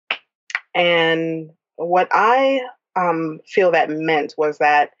 And what I feel that meant was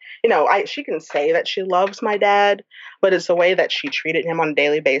that, she can say that she loves my dad, but it's the way that she treated him on a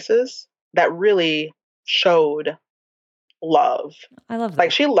daily basis that really showed love. I love that.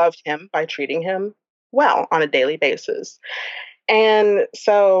 Like, she loved him by treating him well on a daily basis. And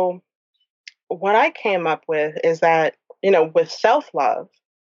so what I came up with is that, with self-love,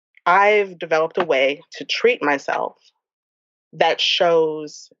 I've developed a way to treat myself that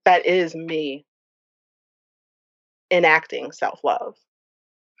is me enacting self-love.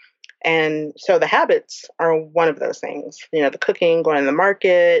 And so the habits are one of those things, the cooking, going to the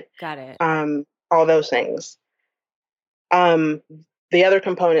market. Got it. All those things. The other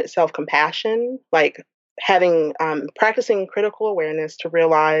component, self-compassion, like practicing critical awareness to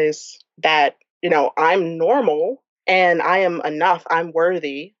realize that, I'm normal and I am enough, I'm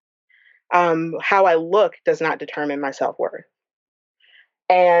worthy. How I look does not determine my self-worth.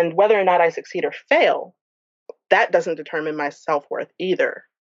 And whether or not I succeed or fail, that doesn't determine my self-worth either.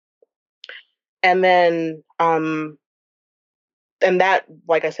 And then, and that,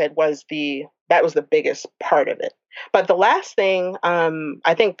 like I said, was the biggest part of it. But the last thing,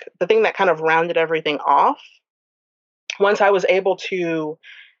 I think the thing that kind of rounded everything off, once I was able to,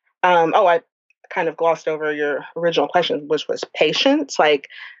 I kind of glossed over your original question, which was patience. Like,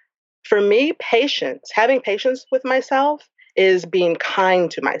 for me, having patience with myself is being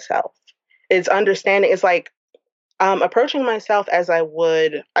kind to myself. It's understanding, it's like approaching myself as I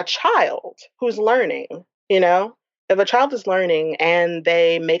would a child who's learning, you know? If a child is learning and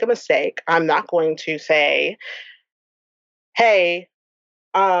they make a mistake, I'm not going to say, hey,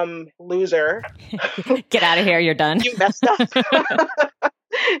 loser. Get out of here, you're done. You messed up.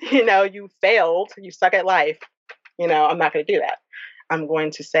 You failed, you suck at life. I'm not going to do that. I'm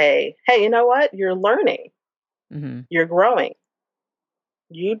going to say, hey, you know what? You're learning. Mm-hmm. You're growing.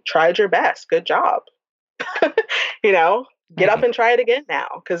 You tried your best. Good job. Get up and try it again now.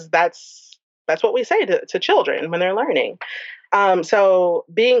 Because that's what we say to children when they're learning. So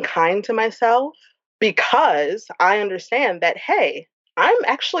being kind to myself, because I understand that, hey, I'm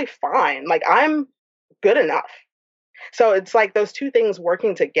actually fine. Like, I'm good enough. So it's like those two things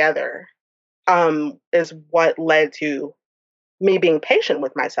working together is what led to me being patient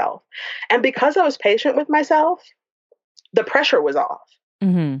with myself. And because I was patient with myself, the pressure was off.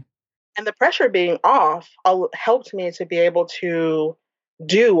 Mm-hmm. And the pressure being off helped me to be able to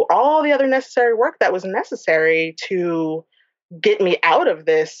do all the other necessary work that was necessary to get me out of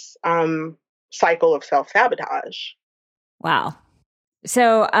this cycle of self-sabotage. Wow.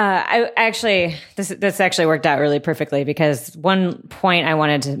 So this actually worked out really perfectly, because one point I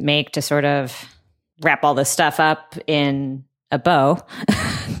wanted to make to sort of wrap all this stuff up in a bow,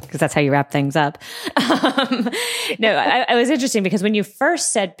 because that's how you wrap things up. I was interesting because when you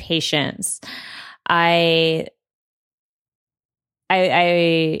first said patience, I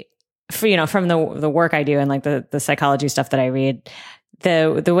from the work I do and like the psychology stuff that I read,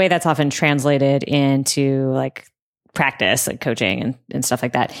 the way that's often translated into like practice, like coaching and stuff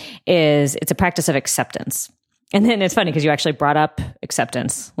like that, is it's a practice of acceptance. And then it's funny because you actually brought up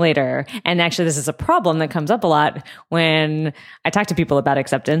acceptance later. And actually, this is a problem that comes up a lot when I talk to people about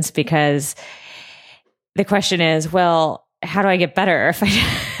acceptance, because the question is, well, how do I get better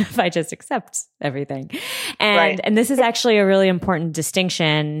if I just accept everything? And this is actually a really important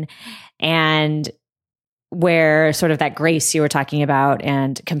distinction, and where sort of that grace you were talking about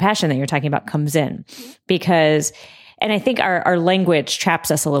and compassion that you're talking about comes in. Because and I think our language traps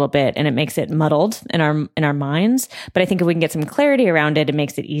us a little bit and it makes it muddled in our minds. But I think if we can get some clarity around it, it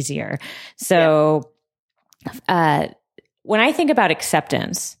makes it easier. So when I think about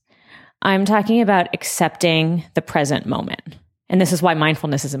acceptance, I'm talking about accepting the present moment. And this is why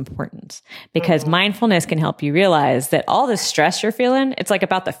mindfulness is important, because mindfulness can help you realize that all the stress you're feeling, it's like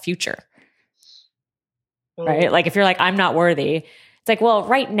about the future, right? Like if you're like, I'm not worthy, it's like, well,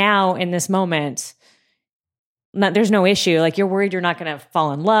 right now in this moment, there's no issue. Like you're worried you're not going to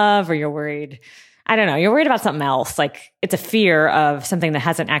fall in love, or you're worried, I don't know, you're worried about something else. Like it's a fear of something that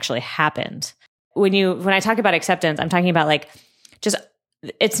hasn't actually happened. When I talk about acceptance, I'm talking about like, just,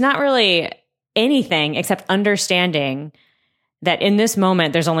 it's not really anything except understanding that in this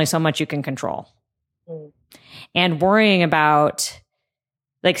moment, there's only so much you can control. And worrying about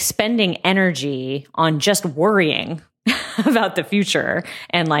like spending energy on just worrying about the future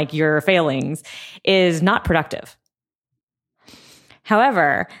and like your failings is not productive.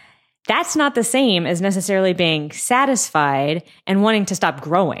 However, that's not the same as necessarily being satisfied and wanting to stop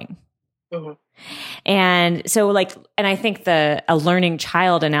growing. Mm-hmm. And so and I think a learning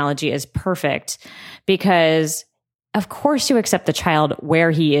child analogy is perfect, because of course you accept the child where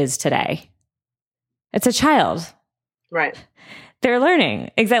he is today. It's a child. Right. They're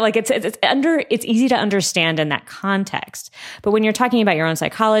learning. Exactly. Like it's easy to understand in that context. But when you're talking about your own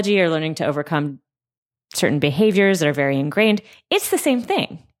psychology or learning to overcome certain behaviors that are very ingrained, it's the same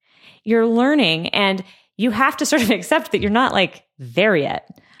thing. You're learning, and you have to sort of accept that you're not like there yet.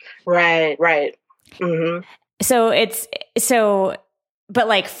 Right. Mm-hmm. But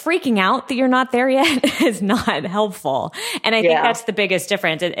like freaking out that you're not there yet is not helpful. And I think that's the biggest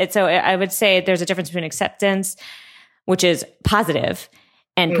difference. So I would say there's a difference between acceptance, which is positive,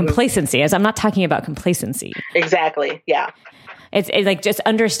 and complacency, as I'm not talking about complacency. Exactly. Yeah. It's like just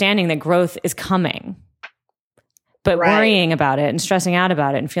understanding that growth is coming, but worrying about it and stressing out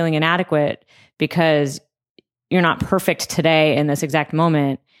about it and feeling inadequate because you're not perfect today in this exact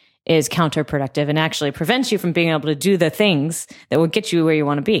moment is counterproductive and actually prevents you from being able to do the things that will get you where you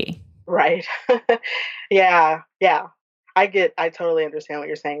want to be. Right. Yeah. Yeah. I totally understand what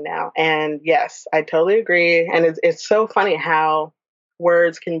you're saying now. And yes, I totally agree. And it's so funny how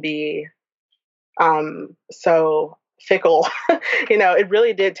words can be so fickle. It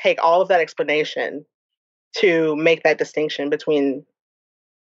really did take all of that explanation to make that distinction between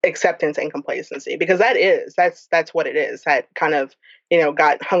acceptance and complacency, because that's what it is. That kind of,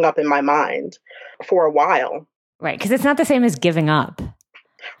 got hung up in my mind for a while. Right. Because it's not the same as giving up.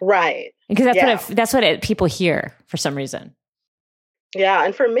 Right. Because that's what people hear for some reason. Yeah.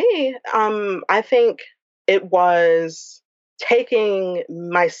 And for me, I think it was taking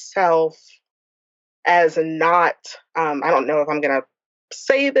myself as not, I don't know if I'm going to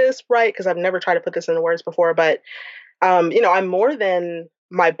say this right, because I've never tried to put this into words before, but, I'm more than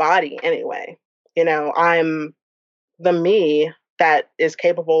my body anyway. I'm the me that is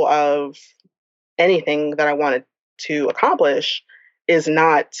capable of anything that I wanted to accomplish is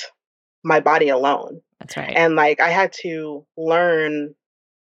not my body alone. That's right. And like, I had to learn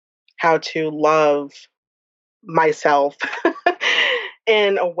how to love myself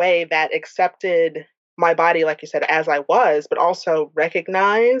in a way that accepted my body, like you said, as I was, but also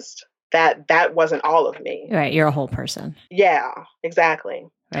recognized that that wasn't all of me. Right. You're a whole person. Yeah, exactly.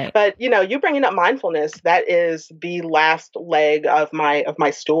 Right. But you bringing up mindfulness, that is the last leg of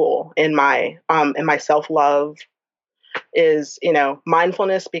my stool in my self-love is,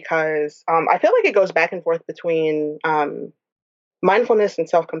 mindfulness, because I feel like it goes back and forth between mindfulness and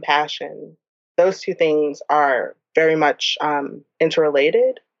self-compassion. Those two things are very much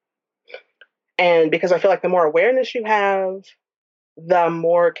interrelated. And because I feel like the more awareness you have, the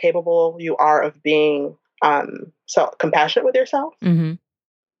more capable you are of being compassionate with yourself. Mm-hmm.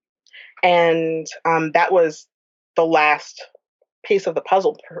 And that was the last piece of the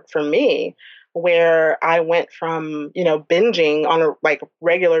puzzle for me, where I went from, binging on a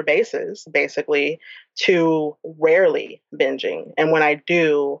regular basis, basically, to rarely binging. And when I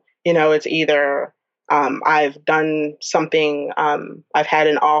do, it's either I've done something, I've had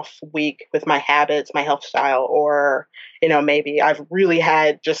an off week with my habits, my health style, or, maybe I've really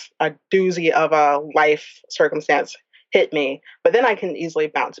had just a doozy of a life circumstance hit me, but then I can easily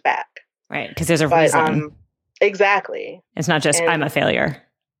bounce back. Right. Because there's a reason. Exactly. It's not just I'm a failure.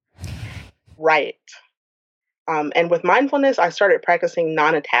 Right. And with mindfulness, I started practicing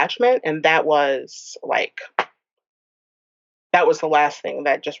non-attachment, and that was the last thing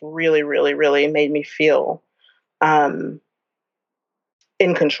that just really, really, really made me feel in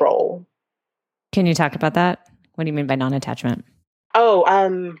control. Can you talk about that? What do you mean by non-attachment?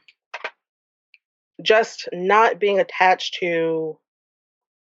 Oh, just not being attached to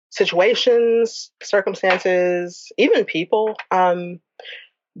situations, circumstances, even people.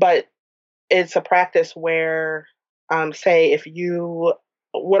 But it's a practice where, say,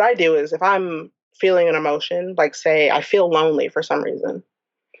 what I do is if I'm feeling an emotion, like say I feel lonely for some reason,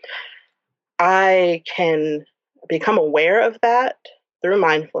 I can become aware of that through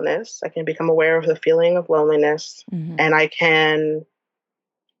mindfulness. I can become aware of the feeling of loneliness, mm-hmm. and I can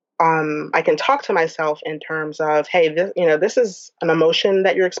talk to myself in terms of, hey, this is an emotion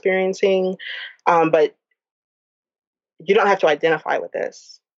that you're experiencing, but you don't have to identify with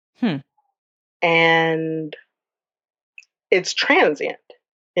this. And it's transient.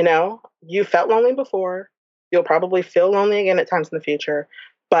 You felt lonely before. You'll probably feel lonely again at times in the future,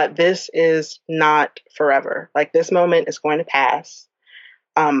 but this is not forever. Like, this moment is going to pass.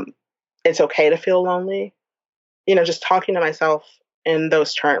 It's okay to feel lonely. Just talking to myself in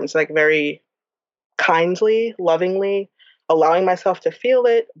those terms, like very kindly, lovingly, allowing myself to feel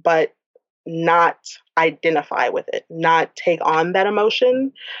it, but not identify with it, not take on that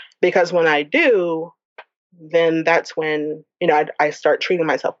emotion. Because when I do, then that's when, I start treating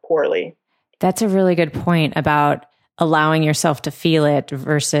myself poorly. That's a really good point about allowing yourself to feel it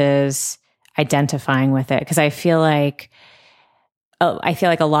versus identifying with it. Because I feel like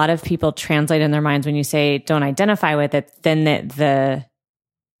a lot of people translate in their minds when you say don't identify with it, then the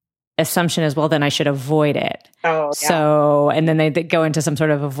assumption is, well, then I should avoid it. Oh, yeah. So, and then they go into some sort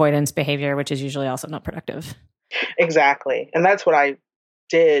of avoidance behavior, which is usually also not productive. Exactly. And that's what I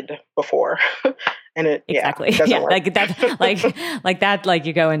did before. And it exactly. Doesn't work. Like that, like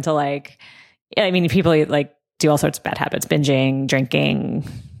you go into people do all sorts of bad habits, binging, drinking,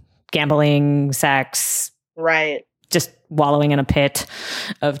 gambling, sex. Right. Just wallowing in a pit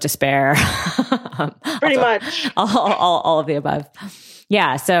of despair. Pretty much. All of the above.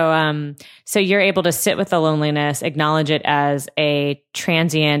 Yeah. So you're able to sit with the loneliness, acknowledge it as a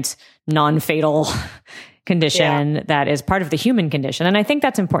transient, non-fatal condition that is part of the human condition. And I think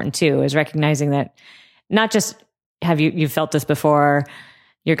that's important too, is recognizing that not just have you felt this before,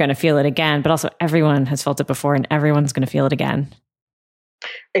 you're going to feel it again, but also everyone has felt it before and everyone's going to feel it again.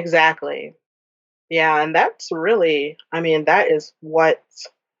 Exactly. Yeah. And that's really, I mean, that is what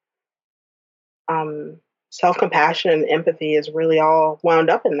um, self compassion and empathy is really all wound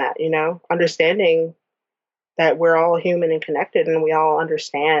up in that, understanding that we're all human and connected and we all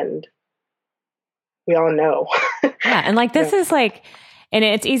understand, we all know. Yeah. And like, this is like, and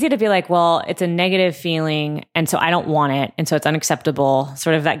it's easy to be like, well, it's a negative feeling. And so I don't want it. And so it's unacceptable.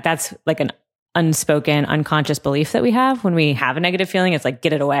 Sort of like, that's like an unspoken, unconscious belief that we have when we have a negative feeling. It's like,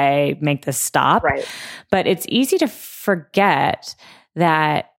 get it away, make this stop. Right. But it's easy to forget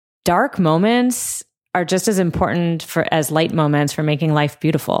that dark moments are just as important as light moments for making life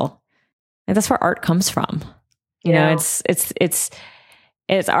beautiful. And that's where art comes from. You know,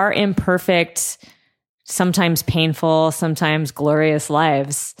 it's our imperfect, sometimes painful, sometimes glorious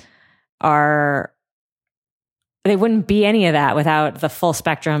lives they wouldn't be any of that without the full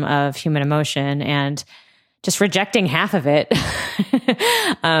spectrum of human emotion, and just rejecting half of it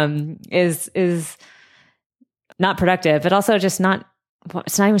is not productive, but also just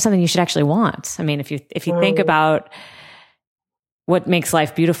it's not even something you should actually want. I mean, if you think about what makes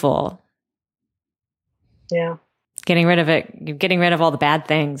life beautiful, getting rid of all the bad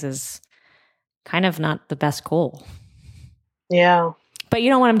things is kind of not the best goal. Yeah. But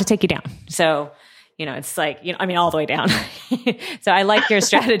you don't want them to take you down. So, it's like, I mean, all the way down. So I like your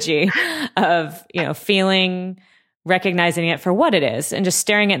strategy of, feeling, recognizing it for what it is and just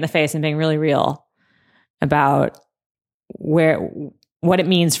staring it in the face and being really real about what it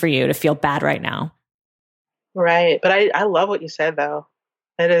means for you to feel bad right now. Right. But I love what you said, though.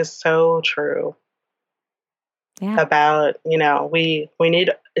 It is so true. Yeah. About, we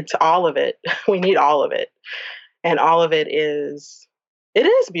need, it's all of it. We need all of it. And all of it is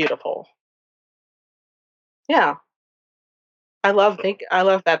beautiful. Yeah. I love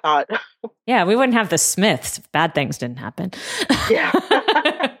that thought. Yeah. We wouldn't have the Smiths if bad things didn't happen. Yeah.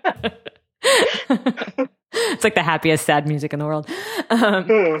 It's like the happiest sad music in the world.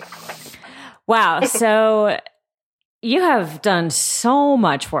 Wow. So you have done so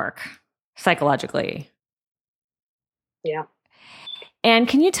much work psychologically. Yeah. And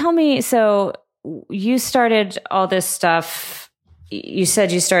can you tell me, so you started all this stuff, you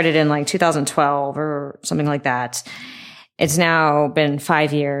said you started in like 2012 or something like that. It's now been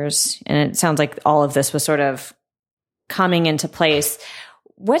 5 years, and it sounds like all of this was sort of coming into place.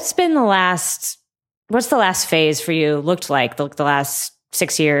 What's the last phase for you looked like the last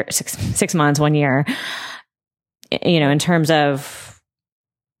 6 months, 1 year, in terms of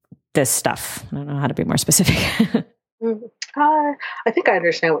this stuff? I don't know how to be more specific. I think I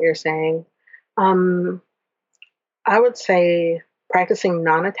understand what you're saying. I would say practicing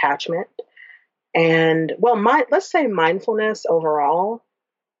non-attachment and, let's say mindfulness overall,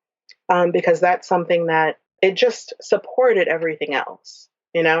 because that's something that it just supported everything else,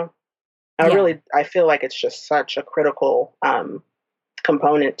 I feel like it's just such a critical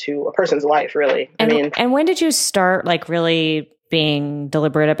component to a person's life, really. And when did you start like really being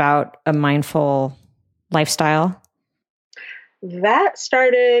deliberate about a mindful lifestyle? That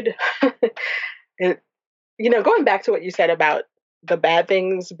started, going back to what you said about the bad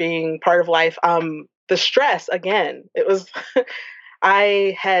things being part of life, the stress, again, it was,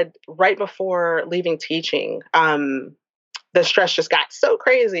 I had, right before leaving teaching, the stress just got so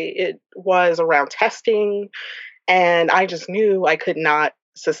crazy. It was around testing, and I just knew I could not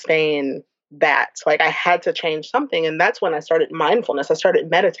sustain that. Like, I had to change something. And that's when I started mindfulness. I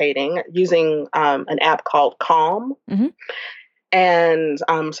started meditating using an app called Calm. Mm-hmm. And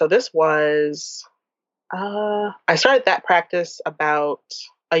so this was, I started that practice about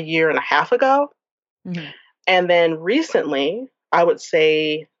a year and a half ago. Mm-hmm. And then recently, I would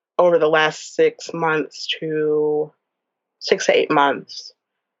say over the last 6 to 8 months,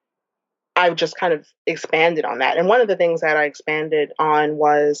 I've just kind of expanded on that. And one of the things that I expanded on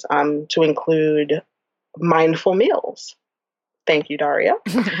was to include mindful meals. Thank you, Daria.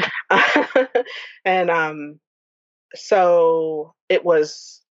 And so it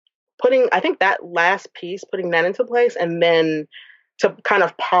was putting that into place, and then to kind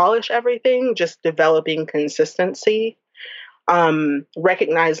of polish everything, just developing consistency,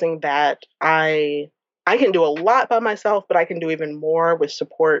 recognizing that I can do a lot by myself, but I can do even more with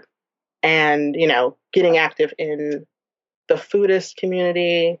support, and, getting active in the Foodist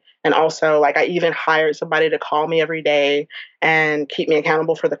community. And also, like, I even hired somebody to call me every day and keep me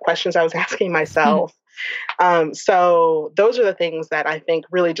accountable for the questions I was asking myself. So those are the things that I think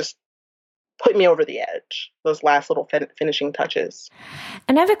really just put me over the edge, those last little finishing touches.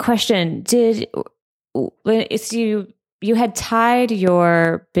 And I have a question. you had tied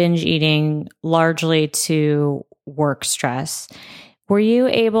your binge eating largely to work stress. Were you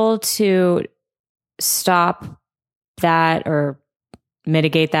able to stop that or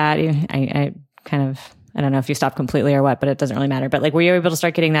mitigate that? I kind of, I don't know if you stopped completely or what, but it doesn't really matter. But like, were you able to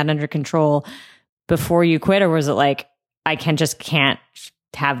start getting that under control before you quit? Or was it like, I can't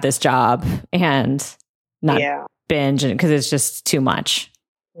have this job and not binge because it's just too much?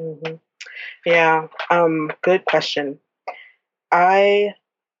 Mm-hmm. Yeah. Good question. I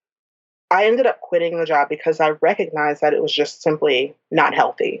ended up quitting the job because I recognized that it was just simply not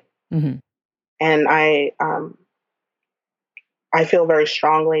healthy. Mm-hmm. And I feel very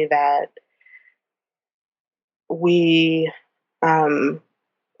strongly that we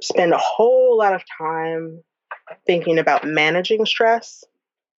spend a whole lot of time thinking about managing stress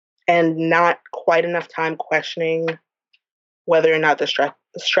and not quite enough time questioning whether or not the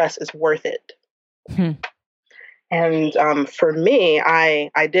stress is worth it. Hmm. And for me,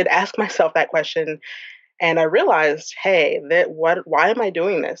 I did ask myself that question, and I realized, hey, why am I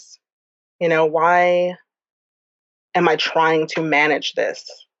doing this? Why am I trying to manage this?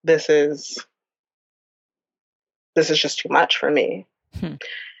 This is just too much for me. Hmm.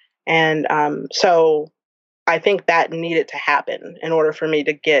 And so I think that needed to happen in order for me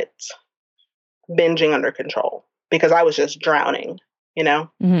to get binging under control, because I was just drowning,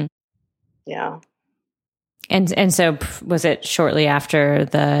 Mm-hmm. Yeah. And so was it shortly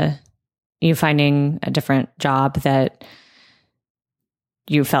after you finding a different job that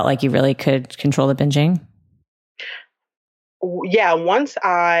you felt like you really could control the binging? Yeah. Once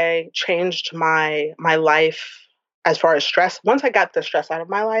I changed my life as far as stress, once I got the stress out of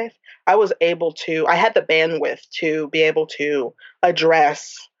my life, I had the bandwidth to be able to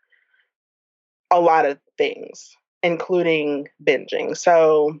address a lot of things, including binging.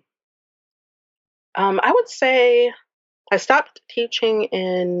 So I would say I stopped teaching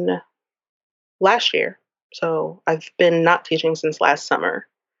in last year. So I've been not teaching since last summer.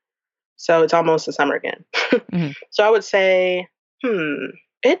 So it's almost the summer again. Mm-hmm. So I would say,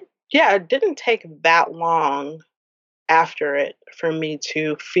 it didn't take that long after it for me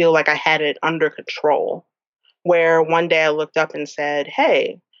to feel like I had it under control. Where one day I looked up and said,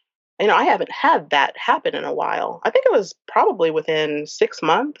 hey, I haven't had that happen in a while. I think it was probably within 6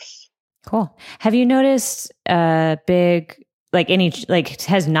 months. Cool. Have you noticed has not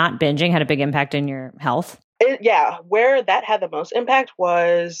binging had a big impact in your health? Where that had the most impact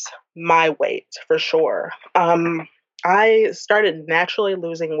was my weight, for sure. I started naturally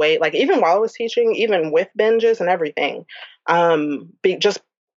losing weight, like even while I was teaching, even with binges and everything, just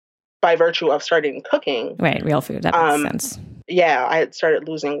by virtue of starting cooking. Right, real food. That makes sense. Yeah, I had started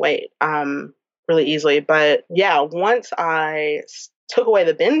losing weight really easily. But yeah, once I took away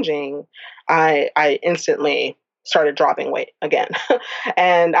the binging, I instantly started dropping weight again.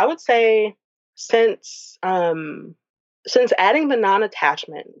 And I would say since adding the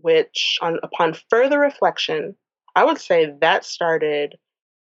non-attachment, which upon further reflection, I would say that started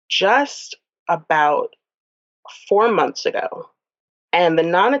just about 4 months ago. And the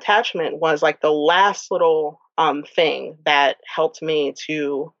non-attachment was like the last little thing that helped me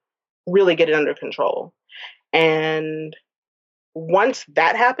to really get it under control. And once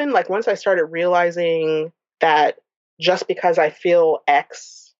that happened, like once I started realizing that just because I feel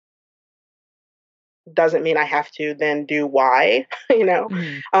X doesn't mean I have to then do Y,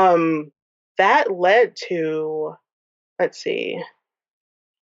 Mm-hmm. That led to,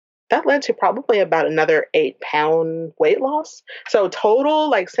 probably about another 8-pound weight loss. So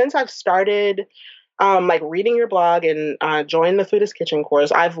total, like since I've started like reading your blog and joined the Foodist Kitchen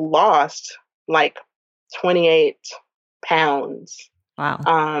course, I've lost like 28 pounds.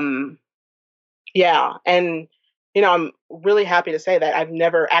 Wow. Yeah. And, I'm really happy to say that I've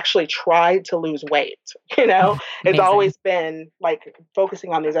never actually tried to lose weight. It's always been like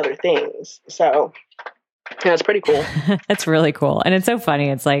focusing on these other things. So yeah, it's pretty cool. That's really cool. And it's so funny.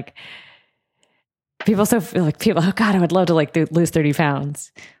 It's like people oh God, I would love to lose 30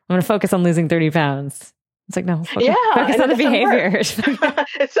 pounds. I'm going to focus on losing 30 pounds. It's like, no, focus on the behavior.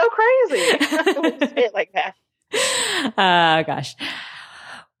 It's so crazy. When you say it like that. Gosh.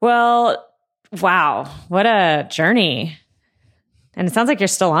 Well, wow. What a journey. And it sounds like you're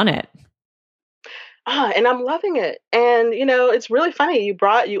still on it. And I'm loving it. And, it's really funny. You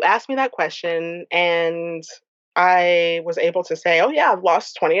asked me that question and I was able to say, oh yeah, I've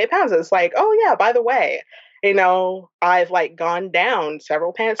lost 28 pounds. It's like, oh yeah, by the way, I've like gone down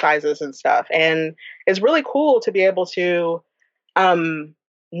several pant sizes and stuff. And it's really cool to be able to,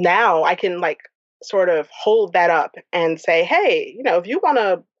 now I can like sort of hold that up and say, hey, if you want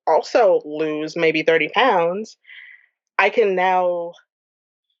to also lose maybe 30 pounds, I can now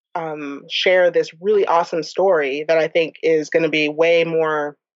share this really awesome story that I think is going to be way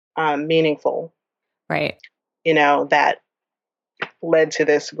more meaningful. Right. That led to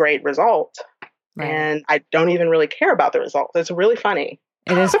this great result. Right. And I don't even really care about the result. It's really funny.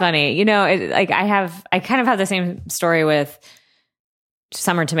 It is funny. I kind of have the same story with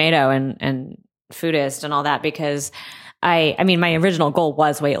Summer Tomato and Foodist and all that, because my original goal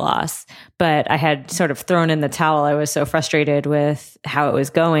was weight loss, but I had sort of thrown in the towel. I was so frustrated with how it was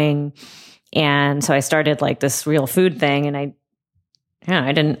going. And so I started like this real food thing, and I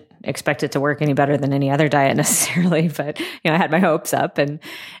didn't expect it to work any better than any other diet necessarily, but I had my hopes up. But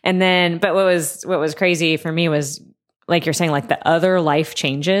what was crazy for me was, like you're saying, like the other life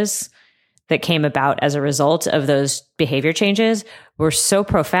changes that came about as a result of those behavior changes were so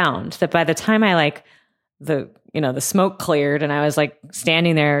profound that by the time I the smoke cleared and I was like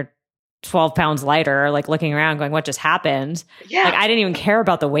standing there 12 pounds lighter, like looking around going, what just happened? Yeah. Like I didn't even care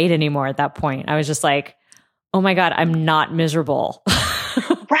about the weight anymore at that point. I was just like, oh my God, I'm not miserable.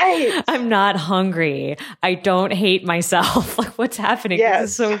 Right. I'm not hungry. I don't hate myself. Like what's happening? Yes. This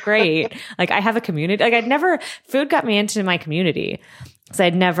is so great. Like I have a community. Like food got me into my community. So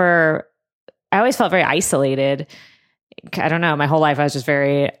I always felt very isolated. I don't know. My whole life I was just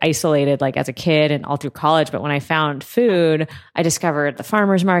very isolated, like as a kid and all through college. But when I found food, I discovered the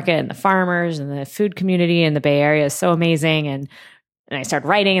farmers market and the farmers and the food community in the Bay Area is so amazing. And I started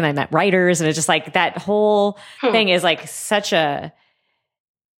writing and I met writers, and it's just like that whole thing is like such a,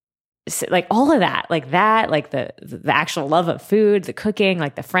 like all of that, like the actual love of food, the cooking,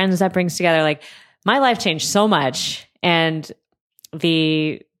 like the friends that brings together, like my life changed so much. And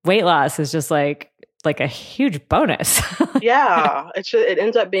the weight loss is just like a huge bonus. Yeah. It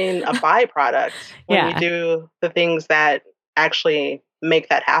ends up being a byproduct when you do the things that actually make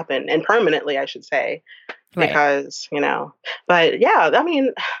that happen, and permanently, I should say, because, but yeah, I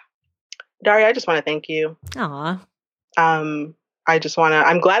mean, Daria, I just want to thank you. Aw. I'm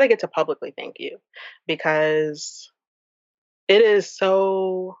glad I get to publicly thank you, because it is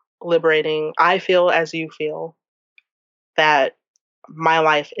so liberating. I feel as you feel, that my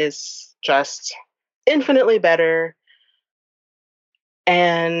life is just infinitely better.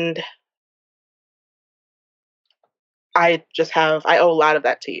 And I owe a lot of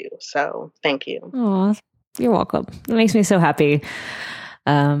that to you. So thank you. Oh, you're welcome. It makes me so happy.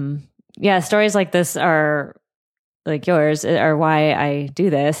 Stories like this are like yours are why I do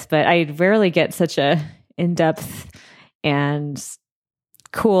this, but I rarely get such a in-depth and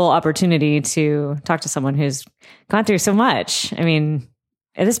cool opportunity to talk to someone who's gone through so much. I mean,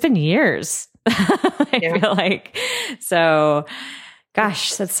 it's been years. I feel like. So,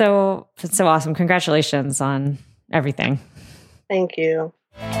 gosh, that's so awesome. Congratulations on everything. Thank you.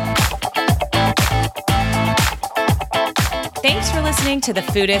 Thanks for listening to the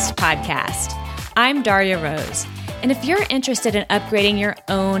Foodist Podcast. I'm Daria Rose. And if you're interested in upgrading your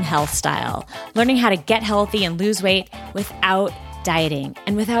own health style, learning how to get healthy and lose weight without dieting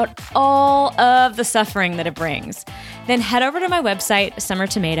and without all of the suffering that it brings, then head over to my website, Summer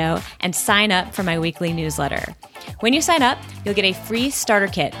Tomato, and sign up for my weekly newsletter. When you sign up, you'll get a free starter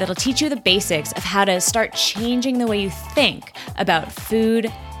kit that'll teach you the basics of how to start changing the way you think about food,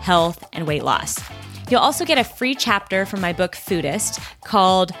 health, and weight loss. You'll also get a free chapter from my book, Foodist,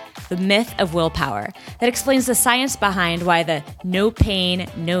 called The Myth of Willpower, that explains the science behind why the no pain,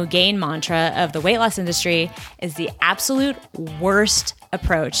 no gain mantra of the weight loss industry is the absolute worst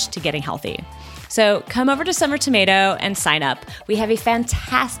approach to getting healthy. So come over to Summer Tomato and sign up. We have a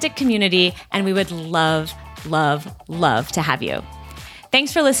fantastic community, and we would love, love, love to have you.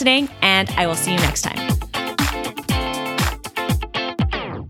 Thanks for listening, and I will see you next time.